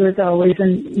 Thank you as always,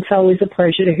 and it's always a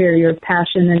pleasure to hear your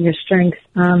passion and your strength.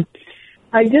 Drew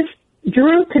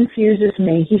confuses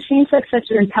me. He seems like such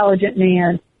an intelligent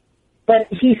man, but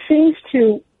he seems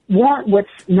to want what's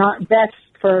not best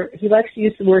for, he likes to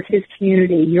use the word his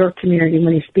community, your community,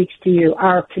 when he speaks to you,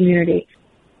 our community.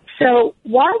 So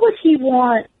why would he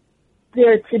want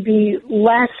there to be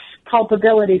less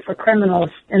culpability for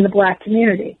criminals in the black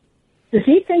community? Does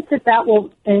he think that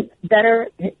will better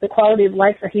the quality of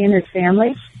life for he and his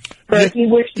family? Or he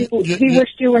wished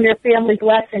you and your family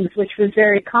blessings, which was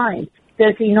very kind.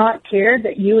 Does he not care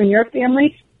that you and your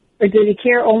family, or does he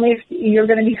care only if you're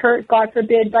going to be hurt, God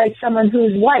forbid, by someone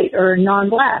who's white or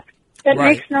non-black? That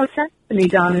makes no sense to me,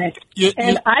 Dominic.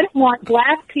 I don't want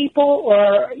black people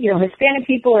or, Hispanic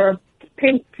people or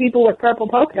pink people with purple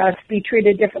polka dots to be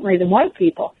treated differently than white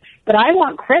people. But I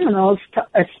want criminals,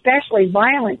 especially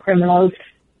violent criminals,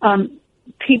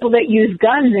 people that use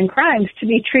guns in crimes, to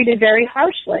be treated very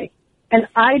harshly. And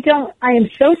I am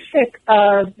so sick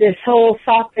of this whole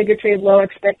soft bigotry of low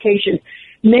expectations,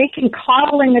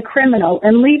 coddling the criminal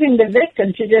and leaving the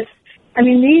victim to just,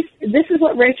 this is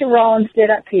what Rachel Rollins did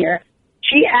up here.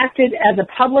 She acted as a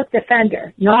public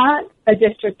defender, not a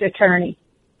district attorney.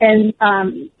 And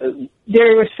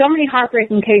there were so many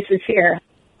heartbreaking cases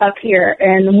up here,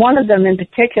 and one of them in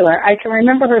particular, I can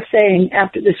remember her saying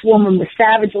after this woman was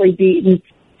savagely beaten,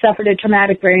 suffered a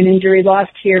traumatic brain injury,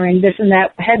 lost hearing, this and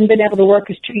that, hadn't been able to work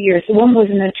for 2 years. The woman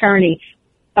was an attorney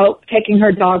out taking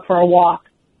her dog for a walk.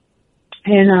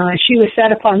 And she was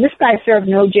set upon, this guy served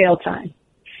no jail time.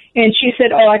 And she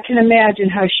said, I can imagine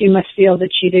how she must feel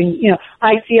that she didn't,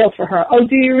 I feel for her. Oh,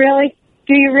 do you really?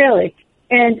 Do you really?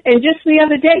 And just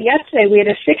yesterday, we had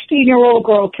a 16-year-old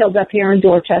girl killed up here in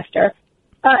Dorchester.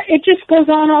 It just goes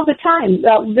on all the time.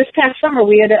 This past summer,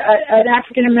 we had an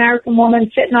African-American woman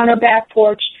sitting on her back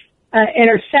porch in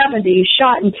her 70s,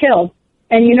 shot and killed.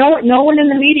 And you know what? No one in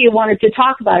the media wanted to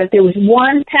talk about it. There was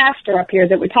one pastor up here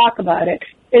that would talk about it,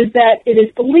 is that it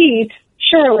is believed,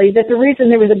 surely, that the reason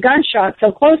there was a gunshot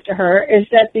so close to her is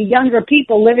that the younger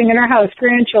people living in her house,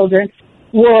 grandchildren,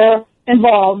 were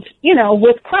involved,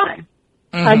 with crime,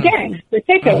 gangs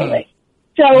particularly.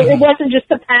 So it wasn't just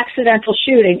an accidental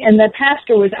shooting. And the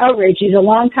pastor was outraged. He's a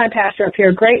longtime pastor up here,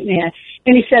 a great man.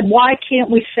 And he said, why can't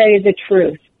we say the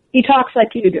truth? He talks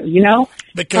like you do,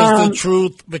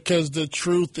 Because the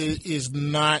truth is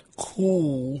not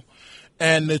cool.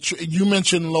 And you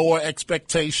mentioned lower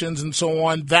expectations and so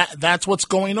on. That's what's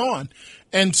going on.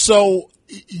 And so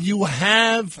you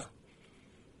have,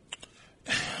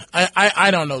 I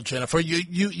don't know, Jennifer,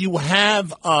 you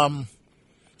have,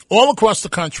 all across the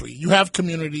country, you have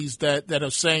communities that are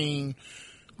saying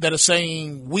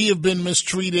we have been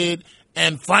mistreated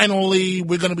and finally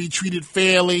we're going to be treated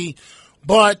fairly.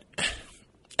 But,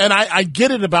 and I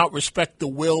get it about respect the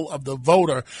will of the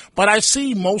voter, but I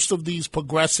see most of these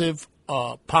progressive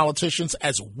politicians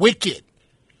as wicked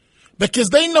because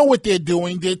they know what they're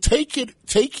doing. They're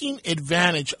taking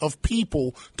advantage of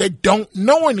people that don't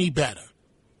know any better.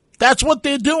 That's what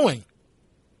they're doing.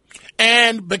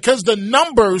 And because the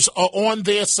numbers are on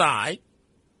their side,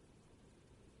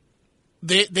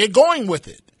 they're going with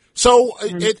it. So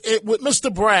with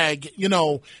Mr. Bragg,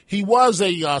 he was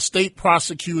a state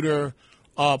prosecutor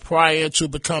prior to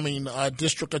becoming a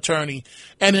district attorney.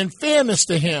 And in fairness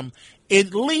to him,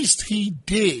 at least he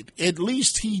did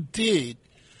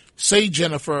say,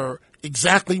 Jennifer,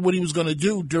 exactly what he was going to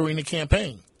do during the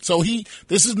campaign. So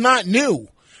this is not new.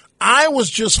 I was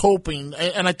just hoping,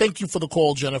 and I thank you for the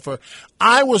call, Jennifer.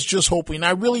 I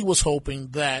really was hoping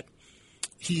that,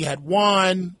 he had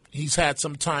won. He's had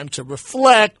some time to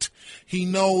reflect. He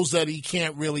knows that he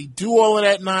can't really do all of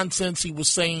that nonsense he was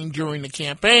saying during the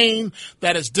campaign,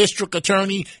 that as district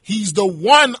attorney, he's the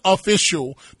one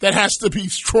official that has to be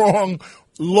strong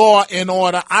law and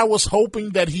order. I was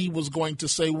hoping that he was going to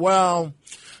say, well,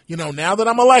 now that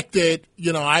I'm elected,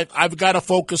 I've got to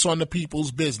focus on the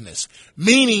people's business,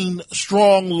 meaning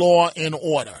strong law and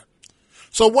order.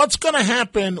 So what's going to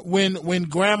happen when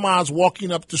grandma's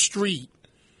walking up the street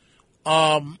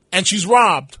and she's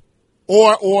robbed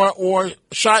or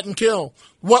shot and killed?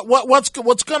 What's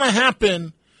going to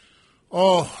happen?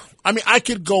 Oh, I mean, I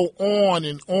could go on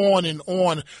and on and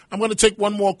on. I'm going to take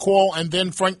one more call, and then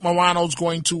Frank Morano's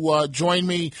going to join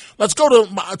me. Let's go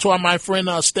to my friend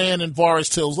Stan in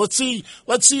Forest Hills. Let's see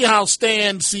how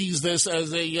Stan sees this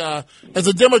as a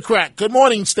Democrat. Good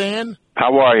morning, Stan.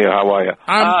 How are you?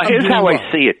 Here's how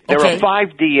I see it. There are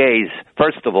 5 DAs,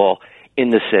 first of all, in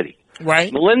the city.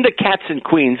 Right. Melinda Katz in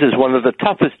Queens is one of the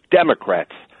toughest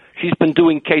Democrats. She's been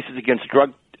doing cases against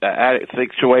drug addict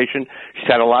situation. She's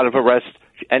had a lot of arrests.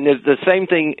 And there's the same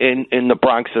thing in the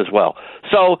Bronx as well.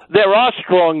 So there are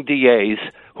strong DAs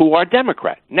who are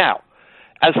Democrat. Now,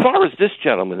 as far as this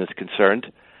gentleman is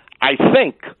concerned, I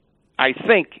think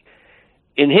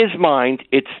in his mind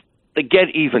it's the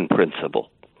get-even principle,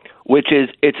 which is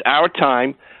it's our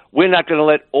time. We're not going to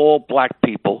let all black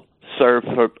people serve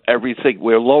for everything.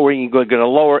 We're going to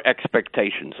lower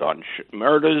expectations on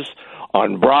murders,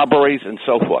 on robberies, and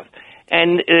so forth.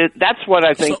 And that's what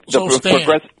I think.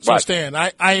 Stan,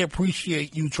 I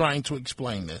appreciate you trying to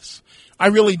explain this. I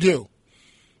really do.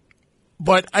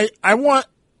 But I want.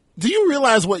 Do you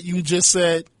realize what you just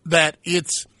said? That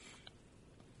it's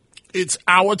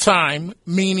our time,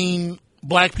 meaning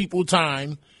black people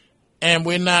time, and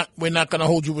we're not going to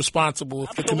hold you responsible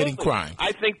for committing crime.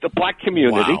 I think the black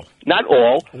community, not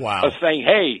all, are saying,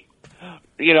 hey.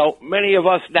 Many of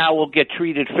us now will get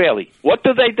treated fairly. What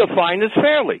do they define as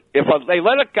fairly? If they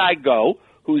let a guy go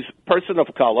who's a person of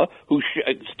color, who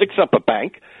sticks up a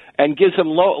bank and gives him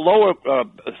lower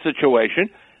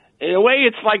situation, in a way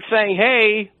it's like saying,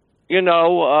 hey,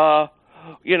 our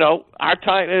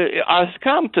time has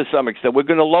come to some extent. We're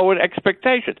going to lower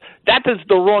expectations. That is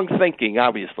the wrong thinking,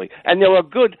 obviously. And there are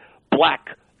good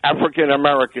black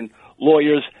African-American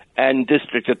lawyers and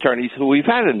district attorneys who we've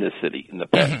had in this city in the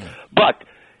past. But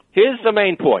here's the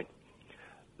main point,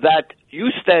 that you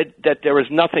said that there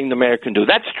is nothing the mayor can do.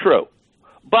 That's true.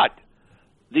 But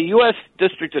the U.S.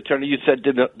 district attorney, you said,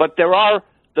 didn't. But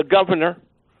the governor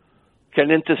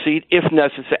can intercede if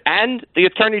necessary, and the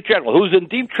attorney general, who's in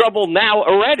deep trouble now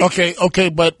already. Okay,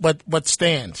 but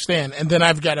Stan, and then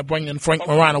I've got to bring in Frank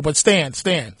Morano. But Stan,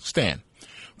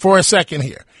 for a second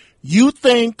here. You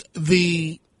think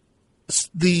the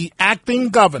acting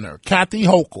governor, Kathy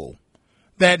Hochul,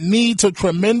 that needs a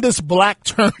tremendous black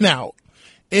turnout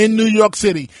in New York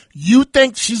City, you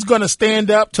think she's going to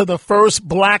stand up to the first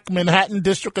black Manhattan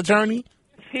district attorney?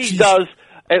 He does.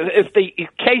 If the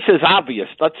case is obvious,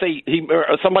 let's say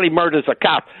somebody murders a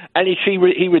cop, and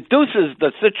he reduces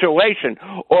the situation,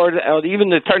 or even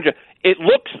the attorney, it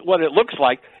looks what it looks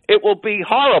like. It will be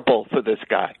horrible for this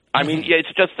guy. I mean, it's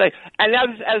just and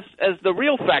as the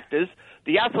real fact is,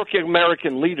 the African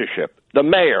American leadership, the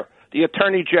mayor, the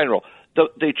attorney general,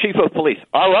 the chief of police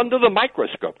are under the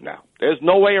microscope now. There's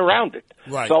no way around it.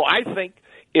 Right. So I think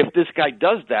if this guy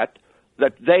does that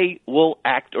they will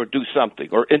act or do something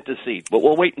or intercede. But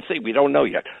we'll wait and see. We don't know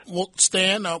yet. Well,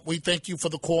 Stan, we thank you for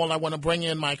the call. I want to bring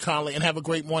in my colleague, and have a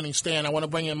great morning, Stan. I want to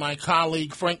bring in my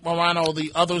colleague, Frank Morano,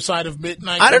 the other side of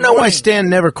midnight. I don't know why Stan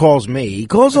never calls me. He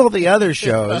calls all the other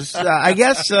shows. I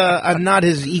guess I'm not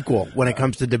his equal when it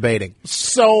comes to debating.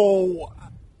 So,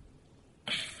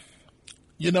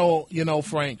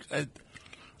 Frank,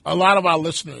 a lot of our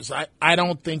listeners, I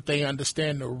don't think they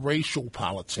understand the racial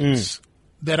politics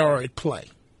that are at play.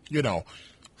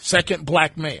 Second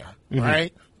black mayor,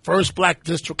 right? First black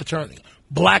district attorney,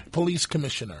 black police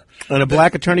commissioner. And a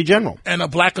black attorney general.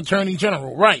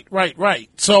 Right.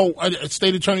 So, a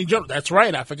state attorney general. That's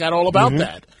right. I forgot all about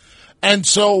that. And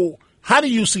so, how do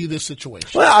you see this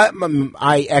situation? Well,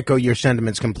 I echo your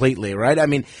sentiments completely, right? I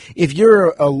mean, if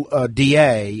you're a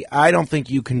DA, I don't think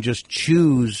you can just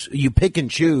you pick and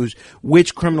choose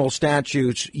which criminal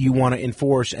statutes you want to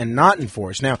enforce and not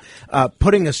enforce. Now,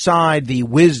 putting aside the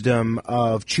wisdom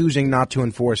of choosing not to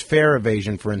enforce fare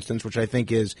evasion, for instance, which I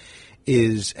think is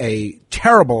a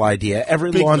terrible idea.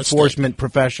 Every law enforcement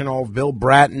professional, Bill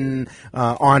Bratton,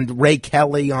 on Ray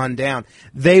Kelly on down,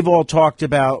 they've all talked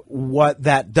about what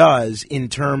that does in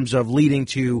terms of leading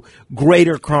to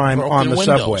greater crime on the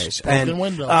subways.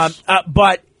 Windows.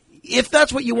 But if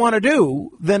that's what you want to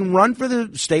do, then run for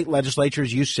the state legislature,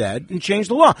 as you said, and change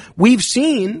the law. We've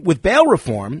seen with bail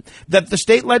reform that the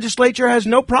state legislature has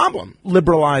no problem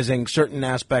liberalizing certain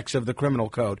aspects of the criminal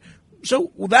code.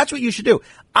 So that's what you should do.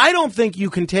 I don't think you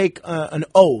can take an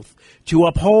oath to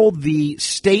uphold the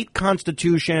state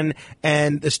constitution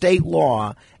and the state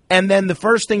law, and then the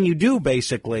first thing you do,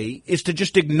 basically, is to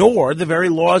just ignore the very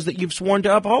laws that you've sworn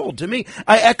to uphold. To me,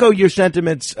 I echo your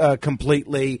sentiments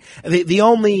completely. The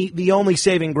only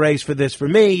saving grace for this, for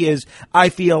me, is I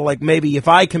feel like maybe if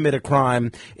I commit a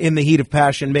crime in the heat of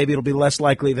passion, maybe it'll be less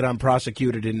likely that I'm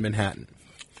prosecuted in Manhattan.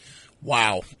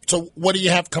 Wow. So what do you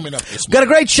have coming up this month? Got a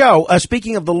great show.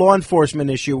 Speaking of the law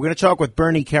enforcement issue, we're going to talk with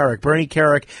Bernie Kerik. Bernie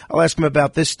Kerik, I'll ask him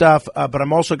about this stuff, but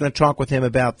I'm also going to talk with him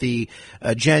about the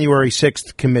January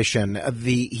 6th commission.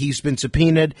 He's been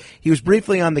subpoenaed. He was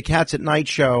briefly on the Cats at Night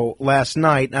show last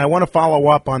night, and I want to follow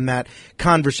up on that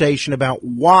conversation about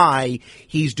why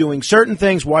he's doing certain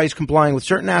things, why he's complying with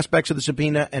certain aspects of the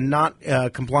subpoena and not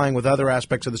complying with other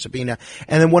aspects of the subpoena.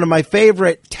 And then one of my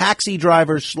favorite taxi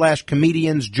drivers /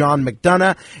 comedians, John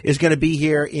McDonough, is going to be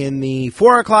here in the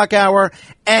 4 o'clock hour.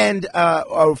 And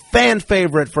a fan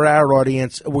favorite for our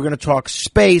audience, we're going to talk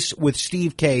space with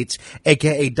Steve Cates,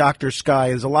 a.k.a. Dr. Sky.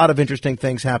 There's a lot of interesting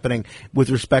things happening with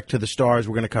respect to the stars.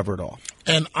 We're going to cover it all.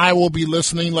 And I will be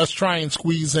listening. Let's try and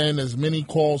squeeze in as many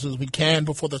calls as we can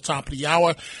before the top of the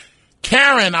hour.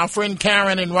 Karen, our friend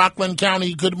Karen in Rockland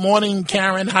County. Good morning,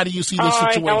 Karen. How do you see this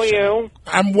situation? How are you?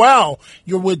 I'm well.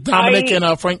 You're with Dominic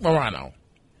and Frank Morano.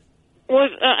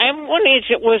 I'm wondering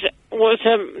if it was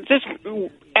this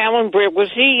Alan Baird, was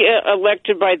he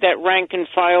elected by that rank and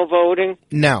file voting?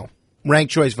 No.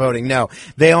 Ranked choice voting, no.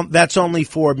 That's only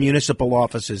for municipal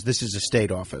offices. This is a state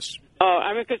office.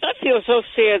 I mean, because I feel so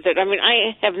sad that,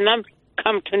 I have not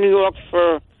come to New York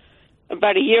for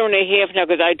about a year and a half now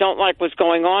because I don't like what's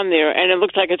going on there, and it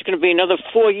looks like it's going to be another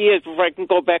 4 years before I can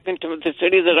go back into the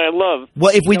city that I love.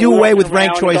 Well, if we do away with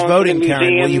ranked choice voting,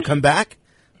 Karen, will you come back?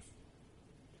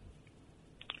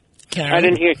 Karen? I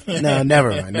didn't hear. No,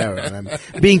 never mind. I'm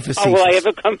being facetious. Oh, will I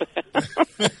ever come back?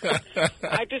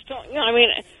 I just don't. I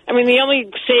mean, the only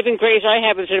saving grace I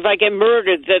have is that if I get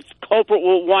murdered, that culprit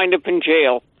will wind up in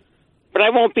jail, but I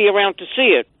won't be around to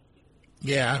see it.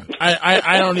 Yeah,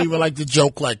 I don't even like to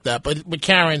joke like that, but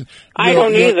Karen, I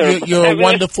don't either. You're a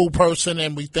wonderful person,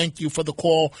 and we thank you for the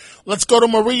call. Let's go to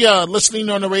Maria, listening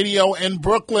on the radio in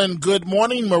Brooklyn. Good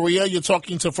morning, Maria. You're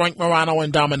talking to Frank Morano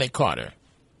and Dominic Carter.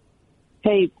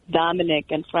 Hey,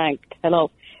 Dominic and Frank. Hello.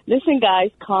 Listen,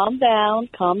 guys, calm down.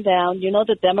 You know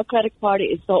the Democratic Party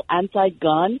is so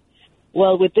anti-gun.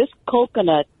 Well, with this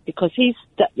coconut, because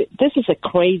this is a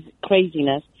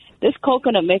craziness. This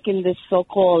coconut making this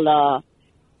so-called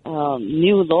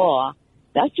new law,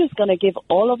 that's just going to give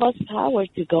all of us power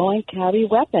to go and carry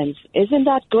weapons. Isn't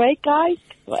that great, guys?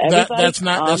 Well, that's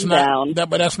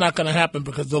not going to happen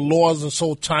because the laws are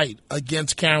so tight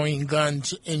against carrying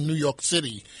guns in New York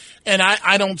City. And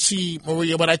I don't see,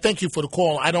 Maria, but I thank you for the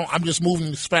call. I'm just moving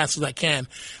as fast as I can.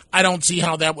 I don't see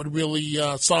how that would really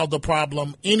solve the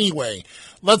problem anyway.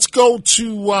 Let's go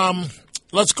to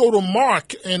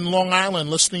Mark in Long Island,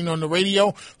 listening on the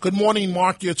radio. Good morning,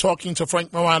 Mark. You're talking to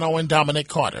Frank Morano and Dominic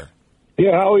Carter.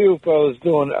 Yeah, how are you fellas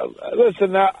doing?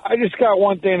 Listen, I just got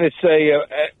one thing to say.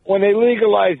 When they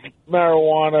legalized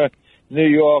marijuana in New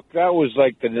York, that was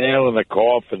like the nail in the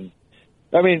coffin.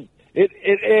 I mean,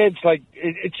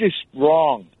 it's just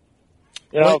wrong.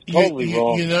 Totally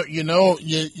wrong.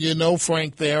 You know,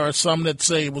 Frank, there are some that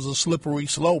say it was a slippery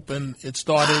slope, and it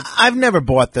started. I've never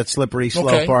bought that slippery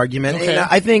slope argument. Okay.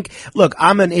 I think, look,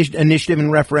 I'm an initiative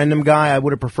and referendum guy. I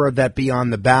would have preferred that be on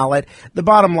the ballot. The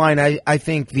bottom line, I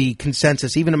think the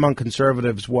consensus, even among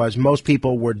conservatives, was most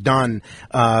people were done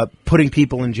putting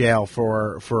people in jail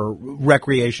for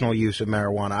recreational use of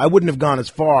marijuana. I wouldn't have gone as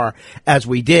far as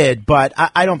we did, but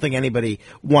I don't think anybody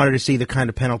wanted to see the kind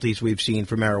of penalties we've seen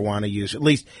for marijuana use. At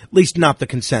least not the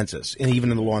consensus, and even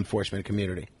in the law enforcement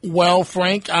community. Well,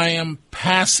 Frank, I am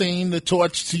passing the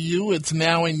torch to you. It's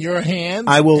now in your hands.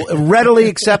 I will readily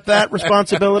accept that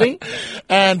responsibility.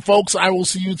 And, folks, I will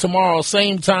see you tomorrow,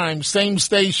 same time, same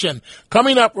station.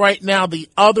 Coming up right now, the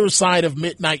other side of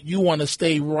midnight. You want to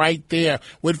stay right there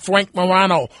with Frank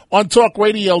Morano on Talk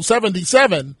Radio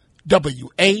 77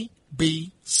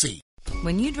 WABC.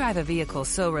 When you drive a vehicle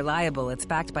so reliable it's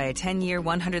backed by a 10-year,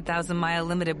 100,000-mile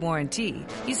limited warranty,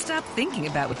 you stop thinking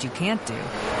about what you can't do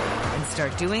and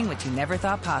start doing what you never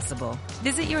thought possible.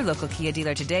 Visit your local Kia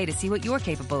dealer today to see what you're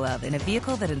capable of in a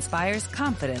vehicle that inspires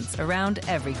confidence around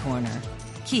every corner.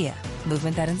 Kia,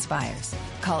 movement that inspires.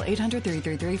 Call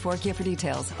 800-333-4KIA for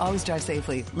details. Always drive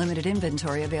safely. Limited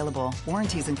inventory available.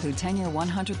 Warranties include 10-year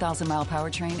 100,000-mile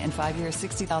powertrain and 5-year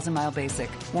 60,000-mile basic.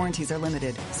 Warranties are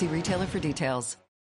limited. See retailer for details.